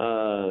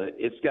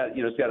it's got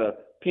a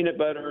peanut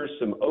butter,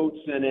 some oats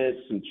in it,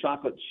 some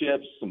chocolate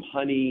chips, some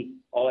honey,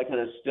 all that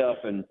kind of stuff,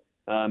 and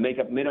I made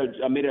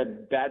a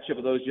batch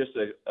of those just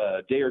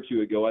a day or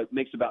two ago. It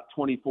makes about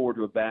 24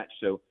 to a batch,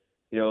 so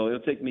it'll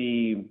take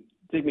me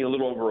a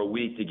little over a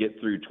week to get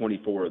through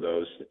 24 of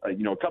those.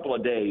 A couple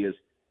of days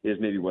is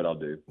maybe what I'll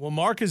do. Well,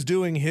 Marc is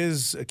doing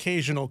his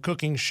occasional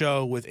cooking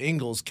show with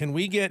Ingalls. Can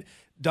we get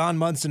Don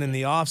Munson in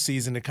the off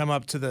season to come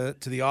up to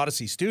the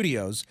Odyssey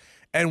Studios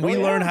and we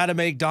learn how to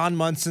make Don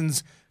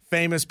Munson's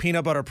famous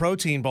peanut butter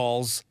protein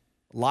balls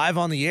live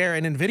on the air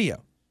and in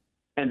video?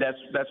 And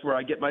that's where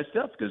I get my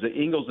stuff, because the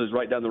Ingalls is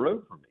right down the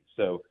road from me.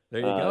 So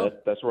there you go.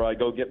 That's where I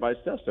go get my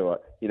stuff. So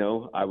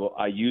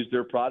I use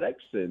their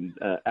products, and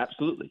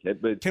absolutely,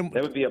 that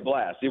would be a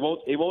blast.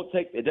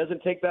 It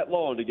doesn't take that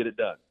long to get it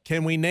done.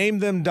 Can we name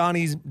them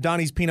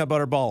Donnie's peanut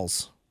butter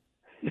balls?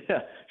 Yeah.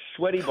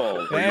 Sweaty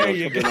balls. There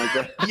you go.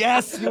 Like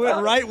yes, you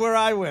went right where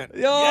I went. Oh,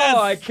 yes.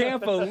 I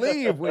can't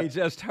believe we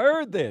just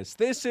heard this.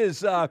 This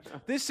is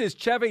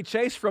Chevy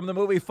Chase from the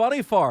movie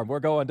Funny Farm. We're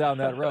going down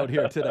that road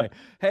here today.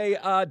 Hey,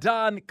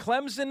 Don,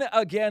 Clemson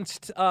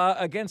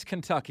against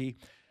Kentucky.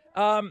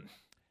 Don,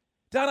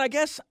 I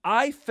guess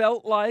I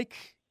felt like,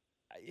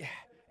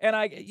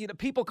 and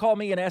people call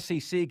me an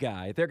SEC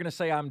guy. They're going to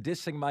say I'm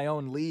dissing my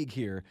own league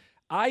here.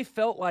 I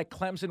felt like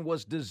Clemson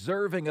was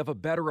deserving of a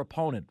better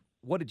opponent.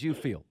 What did you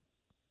feel?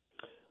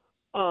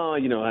 I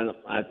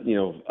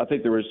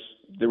think there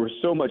was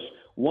so much.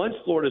 once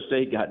Florida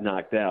State got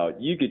knocked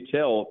out, you could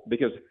tell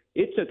because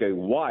it took a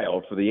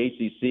while for the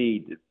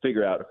ACC to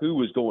figure out who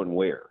was going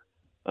where.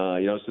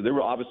 So there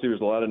was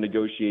a lot of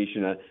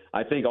negotiation.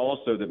 I think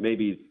also that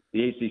maybe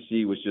the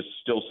ACC was just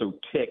still so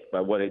ticked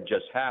by what had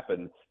just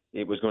happened,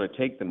 it was going to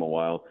take them a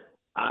while.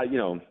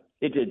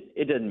 It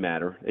didn't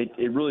matter.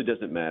 It really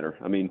doesn't matter.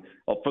 I mean,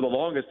 for the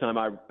longest time,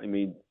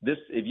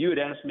 if you had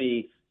asked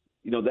me,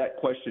 that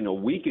question a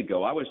week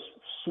ago, I would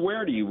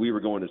swear to you we were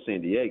going to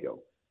San Diego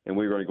and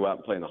we were going to go out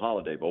and play in the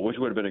Holiday Bowl, which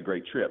would have been a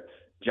great trip.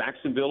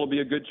 Jacksonville will be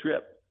a good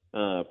trip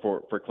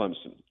for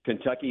Clemson.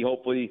 Kentucky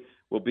hopefully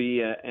will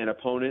be an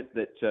opponent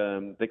that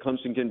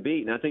Clemson can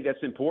beat, and I think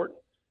that's important.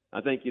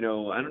 I think I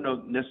don't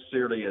know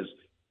necessarily as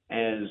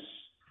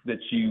that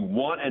you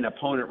want an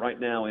opponent right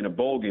now in a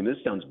bowl game. This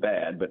sounds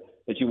bad, but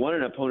that you want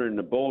an opponent in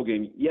a bowl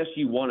game. Yes,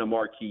 you want a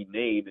marquee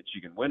name that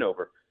you can win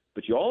over,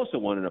 but you also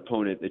want an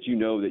opponent that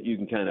that you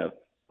can kind of,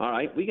 all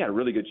right, we got a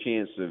really good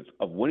chance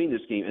of winning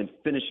this game and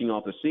finishing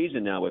off the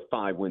season now with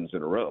 5 wins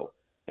in a row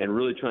and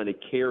really trying to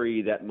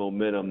carry that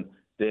momentum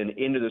then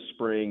into the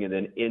spring and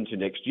then into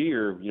next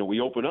year. We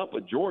open up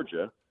with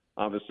Georgia,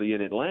 obviously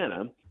in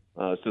Atlanta,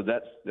 so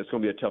that's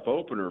going to be a tough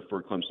opener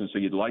for Clemson. So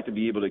you'd like to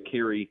be able to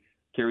carry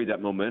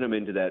that momentum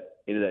into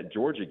that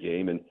Georgia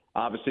game, and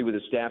obviously with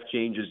the staff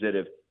changes that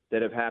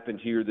have happened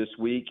here this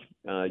week,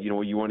 you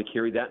want to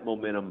carry that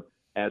momentum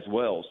as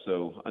well.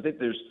 So I think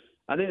there's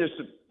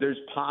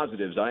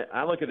positives.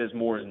 I look at it as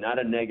more as not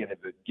a negative,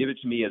 but give it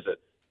to me as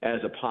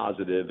a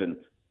positive.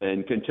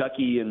 And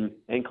Kentucky and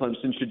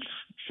Clemson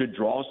should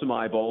draw some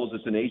eyeballs.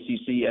 It's an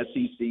ACC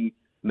SEC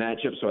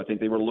matchup, so I think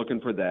they were looking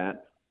for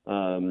that.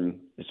 Where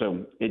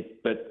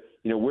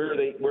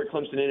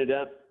Clemson ended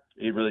up,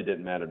 it really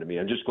didn't matter to me.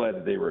 I'm just glad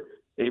that they were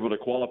able to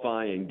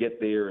qualify and get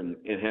there and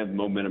have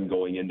momentum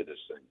going into this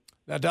thing.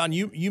 Now, Don,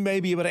 you may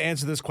be able to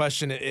answer this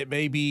question. It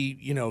may be,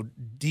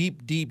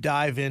 deep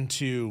dive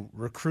into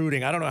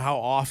recruiting. I don't know how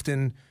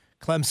often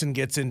Clemson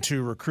gets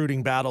into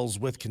recruiting battles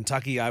with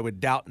Kentucky. I would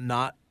doubt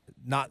not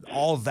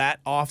all that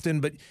often.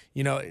 But,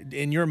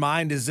 in your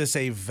mind, is this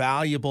a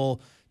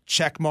valuable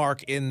check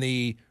mark in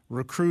the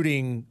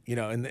recruiting,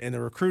 in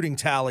the recruiting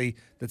tally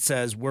that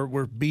says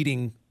we're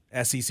beating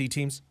SEC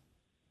teams?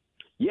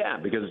 Yeah,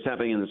 because it's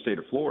happening in the state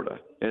of Florida.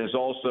 And it's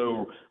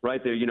also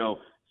right there,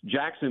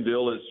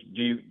 Jacksonville is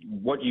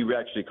what do you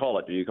actually call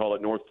it? Do you call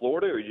it North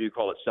Florida or do you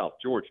call it South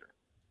Georgia?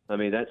 I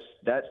mean,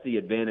 that's the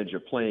advantage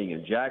of playing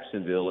in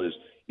Jacksonville is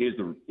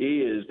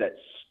that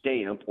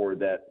stamp or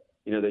that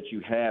that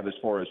you have as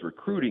far as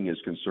recruiting is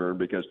concerned,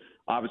 because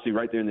obviously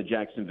right there in the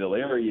Jacksonville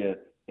area,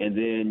 and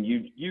then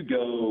you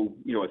go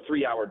a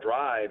 3-hour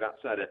drive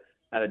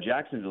out of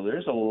Jacksonville.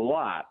 There's a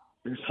lot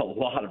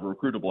of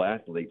recruitable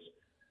athletes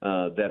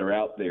that are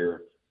out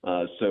there.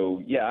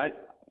 So yeah,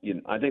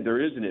 I think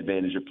there is an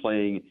advantage of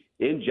playing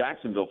in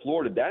Jacksonville,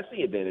 Florida. That's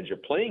the advantage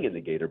of playing in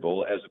the Gator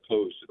Bowl as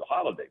opposed to the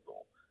Holiday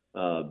Bowl.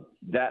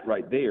 That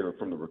right there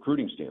from the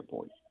recruiting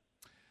standpoint.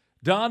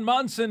 Don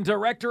Munson,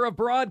 Director of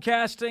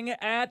Broadcasting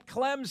at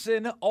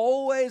Clemson.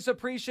 Always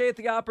appreciate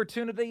the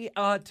opportunity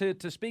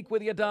to speak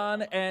with you,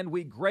 Don, and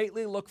we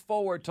greatly look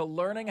forward to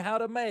learning how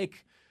to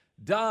make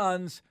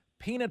Don's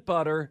peanut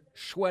butter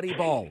sweaty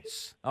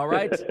balls. All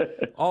right?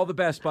 All the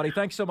best, buddy.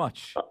 Thanks so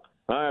much. All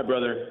right,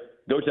 brother.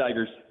 Go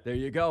Tigers. There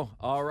you go.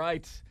 All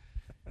right.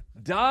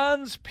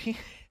 Don's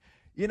peanut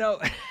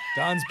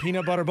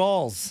butter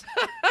balls.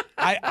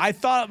 I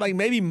thought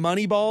maybe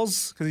money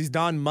balls because he's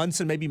Don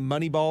Munson. Maybe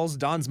money balls.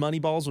 Don's money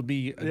balls would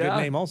be a good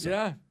name also.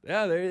 Yeah.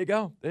 There you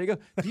go. Do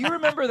you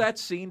remember that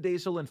scene,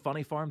 Diesel, in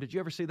Funny Farm? Did you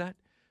ever see that?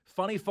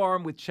 Funny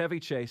Farm with Chevy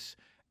Chase.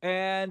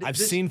 And I've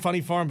seen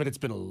Funny Farm, but it's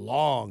been a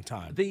long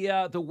time.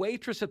 The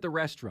waitress at the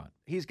restaurant.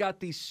 He's got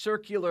these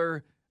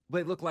circular.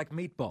 They look like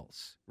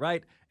meatballs,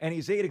 right? And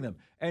he's eating them.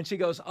 And she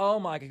goes, "Oh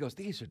my!" He goes,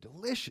 "These are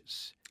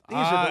delicious. These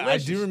are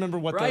delicious." I do remember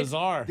what those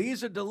are.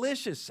 These are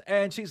delicious.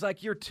 And she's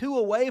like, "You're 2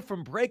 away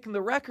from breaking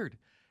the record."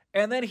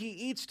 And then he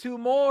eats 2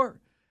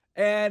 more.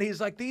 And he's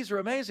like, "These are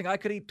amazing. I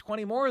could eat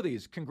 20 more of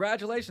these.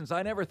 Congratulations.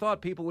 I never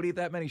thought people would eat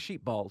that many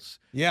sheep balls."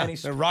 Yeah,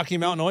 they're Rocky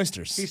Mountain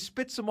oysters. He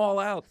spits them all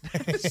out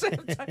at the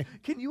same time.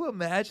 Can you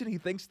imagine he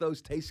thinks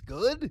those taste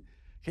good?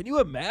 Can you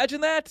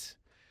imagine that?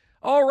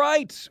 All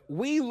right,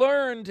 we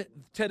learned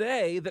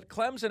today that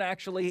Clemson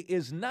actually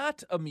is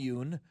not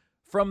immune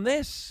from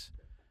this.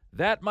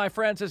 That, my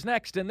friends, is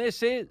next, and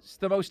this is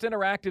the most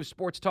interactive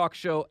sports talk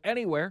show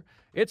anywhere.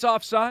 It's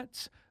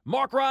Offsides,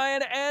 Marc,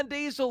 Ryan, and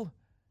Diesel,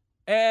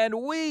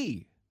 and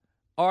we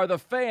are the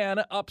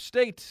Fan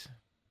Upstate.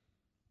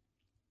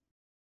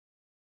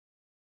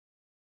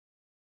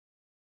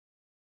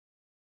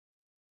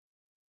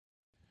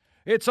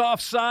 It's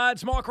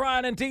Offsides, Marc,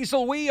 Ryan, and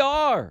Diesel. We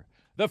are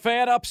the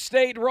Fan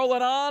Upstate,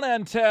 rolling on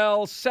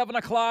until 7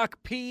 o'clock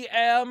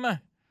p.m.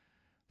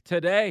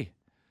 today.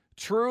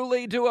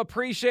 Truly do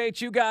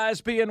appreciate you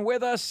guys being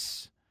with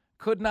us.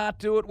 Could not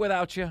do it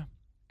without you.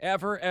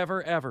 Ever,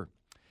 ever, ever.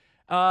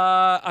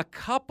 A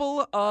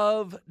couple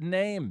of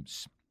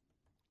names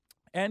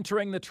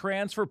entering the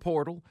transfer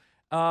portal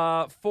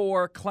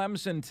for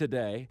Clemson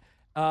today.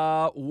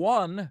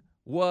 One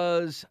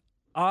was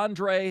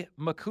Andre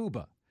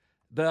Makuba,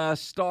 the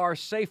star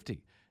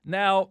safety.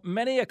 Now,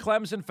 many a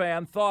Clemson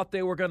fan thought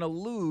they were going to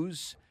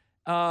lose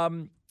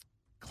lose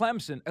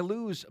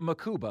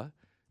Makuba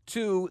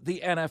to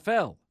the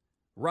NFL,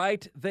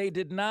 right? They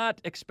did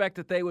not expect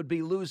that they would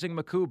be losing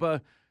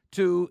Makuba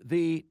to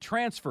the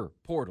transfer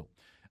portal.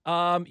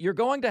 You're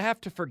going to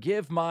have to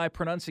forgive my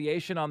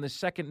pronunciation on this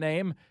second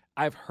name.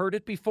 I've heard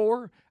it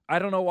before. I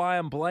don't know why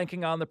I'm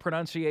blanking on the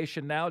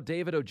pronunciation now.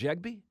 David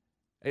Ojegbe?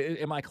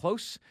 Am I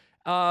close?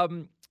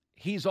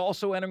 He's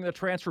also entering the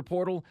transfer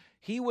portal.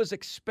 He was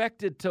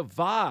expected to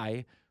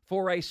vie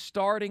for a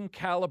starting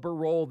caliber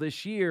role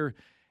this year.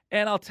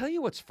 And I'll tell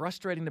you what's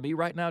frustrating to me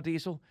right now,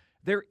 Diesel.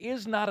 There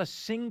is not a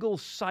single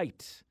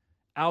site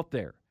out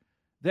there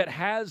that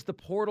has the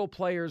portal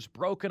players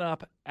broken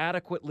up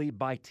adequately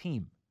by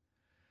team.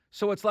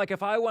 So it's like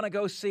if I want to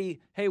go see,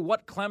 hey,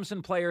 what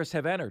Clemson players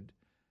have entered,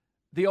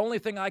 the only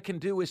thing I can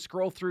do is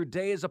scroll through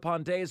days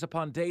upon days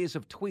upon days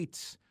of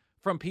tweets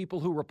from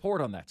people who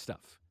report on that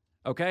stuff,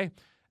 okay?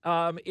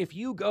 If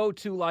you go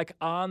to like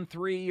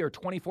On3 or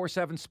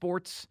 24/7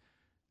 Sports,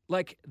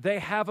 like they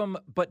have them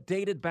but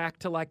dated back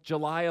to like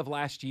July of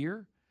last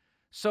year.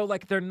 So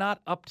like they're not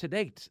up to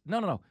date.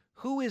 No.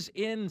 Who is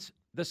in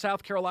the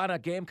South Carolina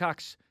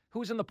Gamecocks?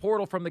 Who's in the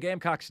portal from the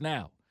Gamecocks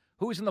now?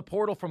 Who's in the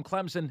portal from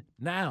Clemson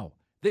now,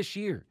 this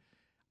year?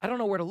 I don't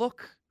know where to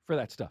look for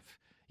that stuff.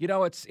 You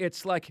know,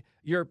 it's like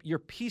you're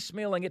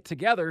piecemealing it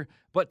together,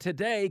 but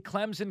today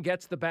Clemson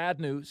gets the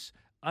bad news.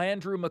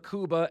 Andrew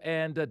Makuba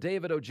and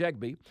David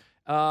Ojegbe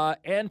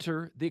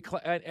enter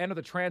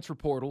the transfer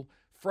portal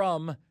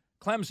from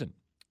Clemson,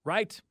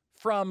 right?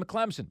 From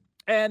Clemson.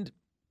 And,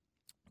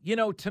 you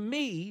know, to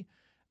me,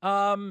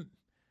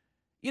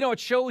 it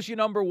shows you,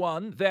 number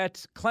one,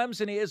 that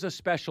Clemson is a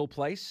special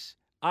place.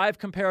 I've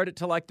compared it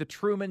to like the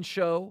Truman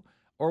Show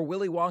or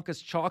Willy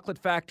Wonka's Chocolate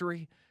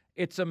Factory.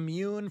 It's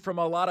immune from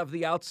a lot of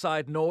the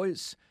outside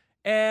noise.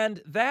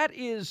 And that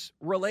is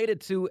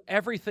related to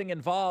everything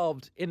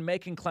involved in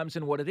making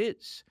Clemson what it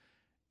is.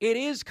 It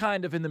is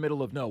kind of in the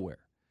middle of nowhere.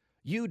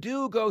 You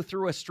do go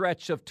through a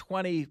stretch of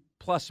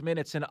 20-plus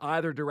minutes in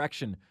either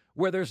direction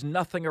where there's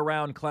nothing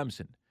around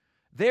Clemson.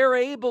 They're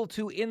able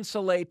to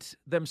insulate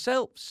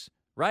themselves,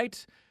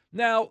 right?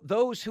 Now,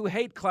 those who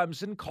hate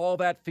Clemson call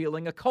that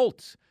feeling a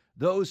cult.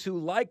 Those who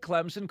like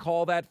Clemson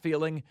call that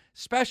feeling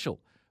special.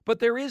 But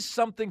there is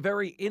something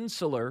very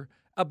insular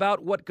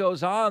about what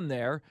goes on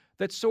there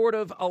that sort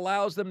of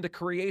allows them to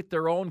create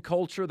their own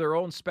culture, their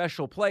own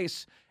special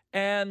place.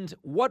 And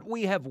what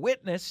we have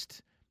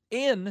witnessed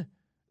in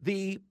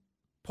the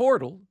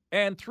portal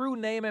and through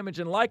name, image,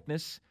 and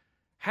likeness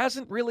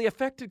hasn't really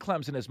affected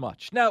Clemson as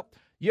much. Now,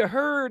 you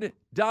heard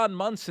Don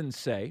Munson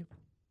say,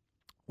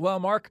 well,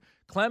 Mark,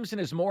 Clemson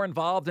is more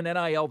involved in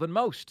NIL than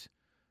most.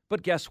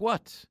 But guess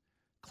what?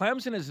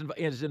 Clemson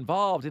is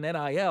involved in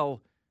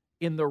NIL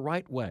in the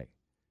right way,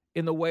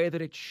 in the way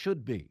that it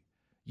should be.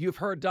 You've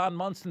heard Don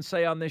Munson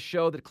say on this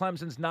show that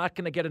Clemson's not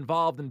going to get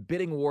involved in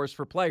bidding wars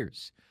for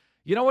players.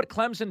 You know what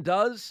Clemson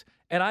does?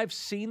 And I've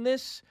seen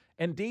this.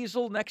 And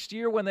Diesel, next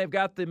year when they've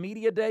got the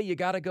media day, you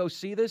got to go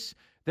see this.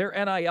 Their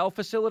NIL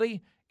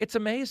facility, it's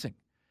amazing.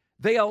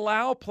 They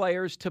allow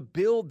players to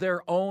build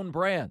their own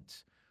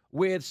brands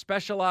with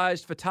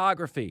specialized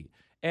photography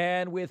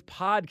and with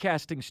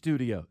podcasting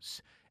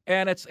studios.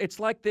 And it's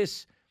like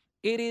this.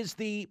 It is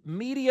the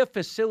media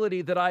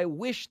facility that I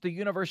wish the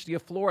University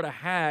of Florida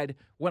had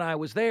when I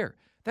was there.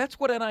 That's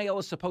what NIL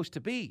is supposed to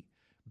be.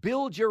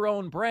 Build your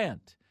own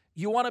brand.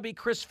 You want to be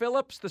Chris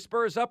Phillips, the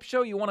Spurs Up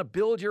Show? You want to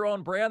build your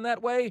own brand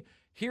that way?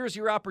 Here's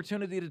your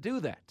opportunity to do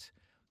that.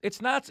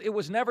 It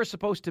was never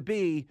supposed to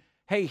be,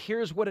 hey,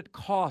 here's what it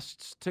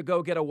costs to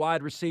go get a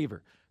wide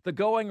receiver. The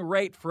going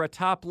rate for a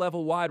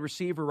top-level wide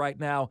receiver right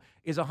now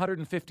is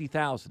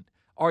 $150,000.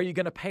 Are you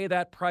going to pay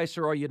that price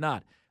or are you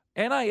not?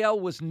 NIL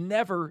was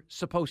never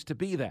supposed to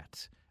be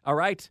that, all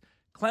right?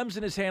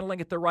 Clemson is handling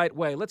it the right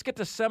way. Let's get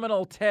to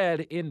Seminole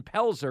Ted in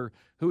Pelzer,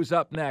 who's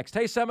up next.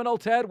 Hey, Seminole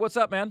Ted, what's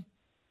up, man?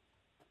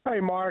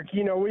 Hey, Mark.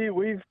 You know,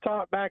 we've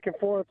talked back and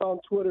forth on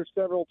Twitter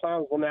several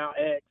times, well, now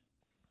X.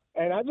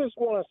 And I just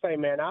want to say,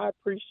 man, I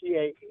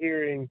appreciate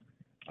hearing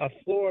a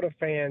Florida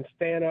fan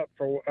stand up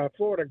for a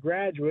Florida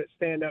graduate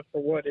stand up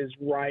for what is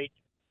right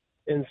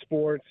in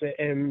sports.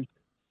 And,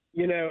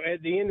 you know,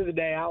 at the end of the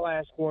day, I'll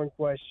ask one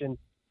question.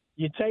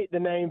 You take the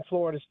name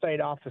Florida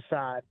State off the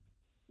side.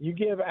 You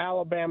give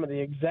Alabama the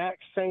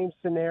exact same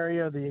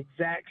scenario, the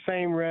exact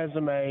same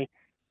resume,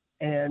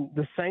 and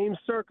the same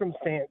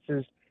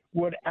circumstances.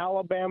 Would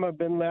Alabama have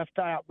been left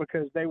out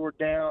because they were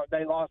down,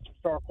 they lost a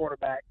star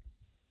quarterback?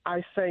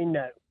 I say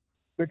no,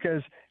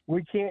 because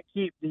we can't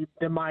keep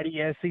the mighty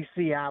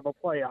SEC out of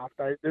a playoff.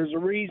 There's a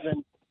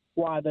reason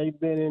why they've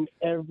been in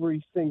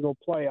every single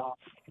playoff.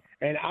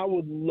 And I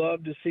would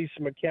love to see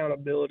some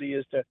accountability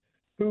as to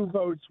who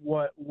votes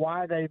what,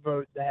 why they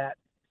vote that.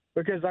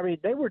 Because, I mean,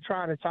 they were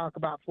trying to talk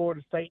about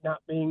Florida State not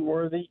being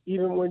worthy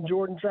even when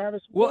Jordan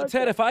Travis was. Well,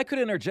 Ted, if I could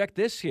interject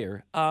this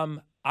here,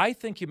 I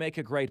think you make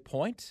a great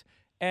point.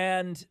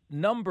 And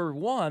number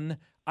one,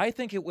 I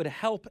think it would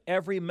help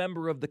every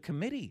member of the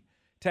committee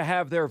to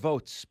have their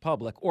votes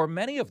public, or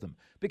many of them,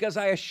 because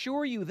I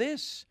assure you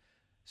this,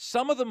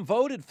 some of them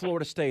voted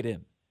Florida State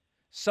in.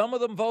 Some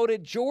of them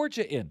voted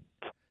Georgia in.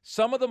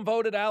 Some of them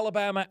voted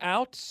Alabama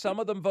out. Some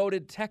of them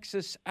voted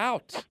Texas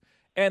out.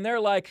 And they're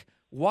like,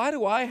 why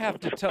do I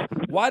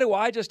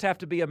just have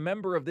to be a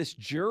member of this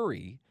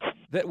jury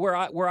that where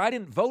I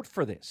didn't vote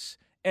for this?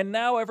 And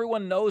now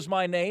everyone knows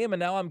my name, and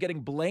now I'm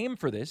getting blamed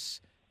for this,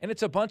 and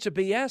it's a bunch of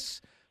BS.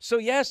 So,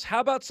 yes,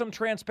 how about some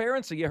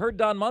transparency? You heard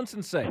Don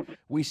Munson say,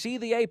 we see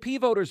the AP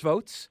voters'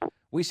 votes.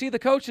 We see the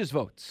coaches'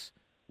 votes.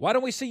 Why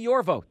don't we see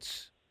your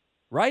votes?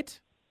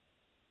 Right?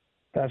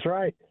 That's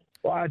right.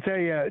 Well, I tell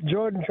you,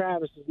 Jordan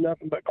Travis is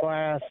nothing but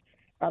class.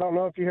 I don't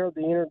know if you heard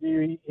the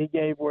interview he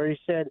gave where he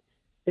said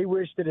he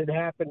wished it had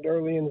happened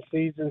early in the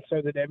season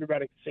so that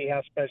everybody could see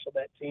how special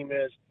that team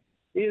is.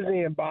 He is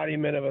the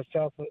embodiment of a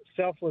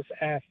selfless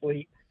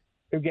athlete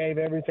who gave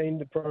everything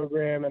to the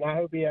program, and I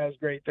hope he has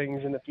great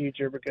things in the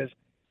future because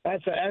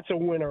that's a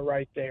winner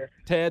right there.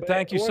 Ted,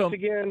 thank you so much.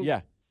 Again,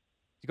 yeah.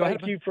 Go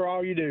ahead. Thank you for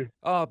all you do.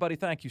 Oh, buddy,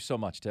 thank you so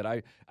much, Ted.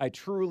 I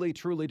truly,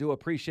 truly do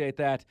appreciate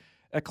that.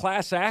 A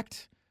class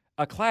act,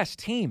 a class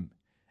team,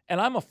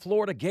 and I'm a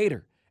Florida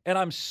Gator, and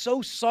I'm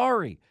so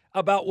sorry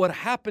about what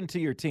happened to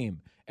your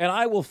team, and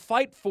I will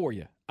fight for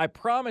you. I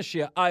promise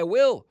you I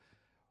will,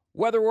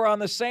 whether we're on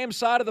the same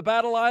side of the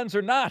battle lines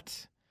or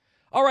not.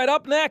 All right,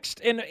 up next,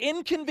 an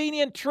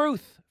inconvenient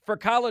truth for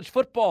college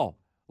football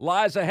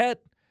lies ahead.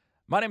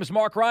 My name is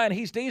Mark Ryan.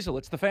 He's Diesel.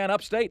 It's the Fan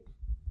Upstate.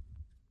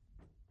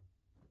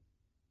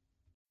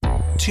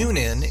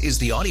 TuneIn is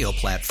the audio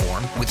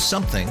platform with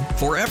something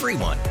for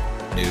everyone.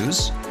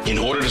 News. In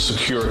order to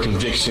secure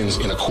convictions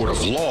in a court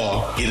of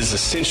law, it is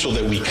essential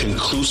that we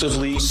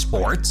conclusively.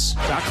 Sports.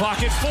 Shot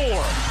clock at 4.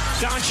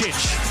 Doncic.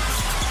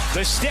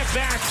 The step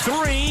back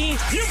 3.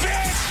 You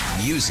bet.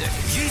 Music.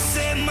 You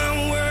set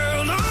my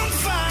world on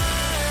fire.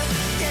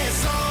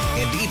 Yes,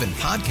 and even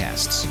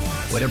podcasts.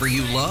 Whatever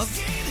you love,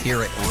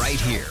 hear it right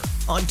here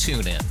on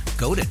TuneIn.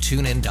 Go to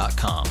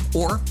TuneIn.com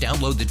or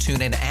download the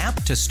TuneIn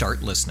app to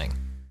start listening.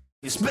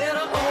 It's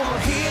better over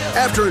here.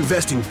 After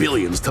investing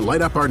billions to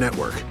light up our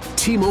network,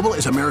 T-Mobile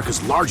is America's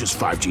largest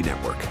 5G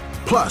network.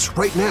 Plus,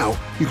 right now,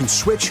 you can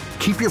switch,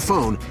 keep your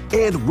phone,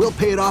 and we'll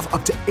pay it off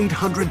up to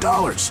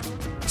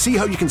 $800. See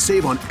how you can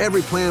save on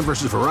every plan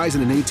versus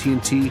Verizon and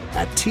AT&T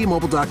at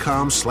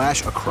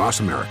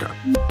T-Mobile.com/across America.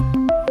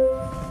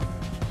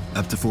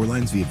 Up to 4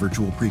 lines via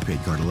virtual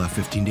prepaid card. Allow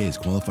 15 days.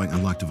 Qualifying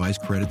unlocked device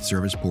credit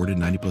service ported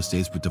 90+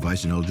 states with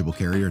device and eligible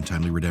carrier and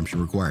timely redemption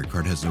required.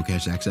 Card has no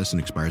cash access and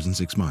expires in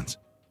 6 months.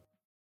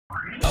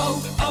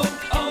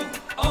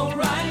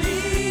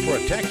 O'Reilly.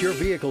 Protect your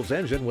vehicle's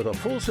engine with a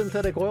full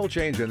synthetic oil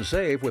change and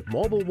save with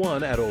Mobile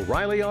One at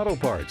O'Reilly Auto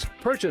Parts.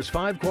 Purchase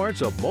 5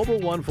 quarts of Mobile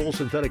One full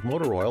synthetic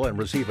motor oil and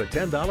receive a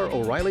 $10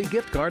 O'Reilly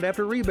gift card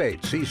after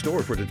rebate. See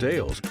store for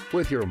details.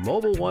 With your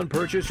Mobile One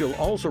purchase, you'll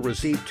also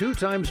receive 2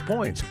 times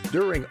points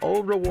during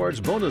O Rewards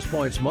Bonus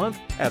Points Month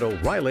at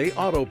O'Reilly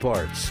Auto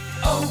Parts.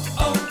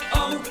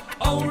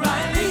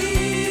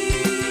 O'Reilly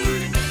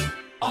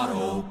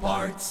Auto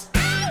Parts.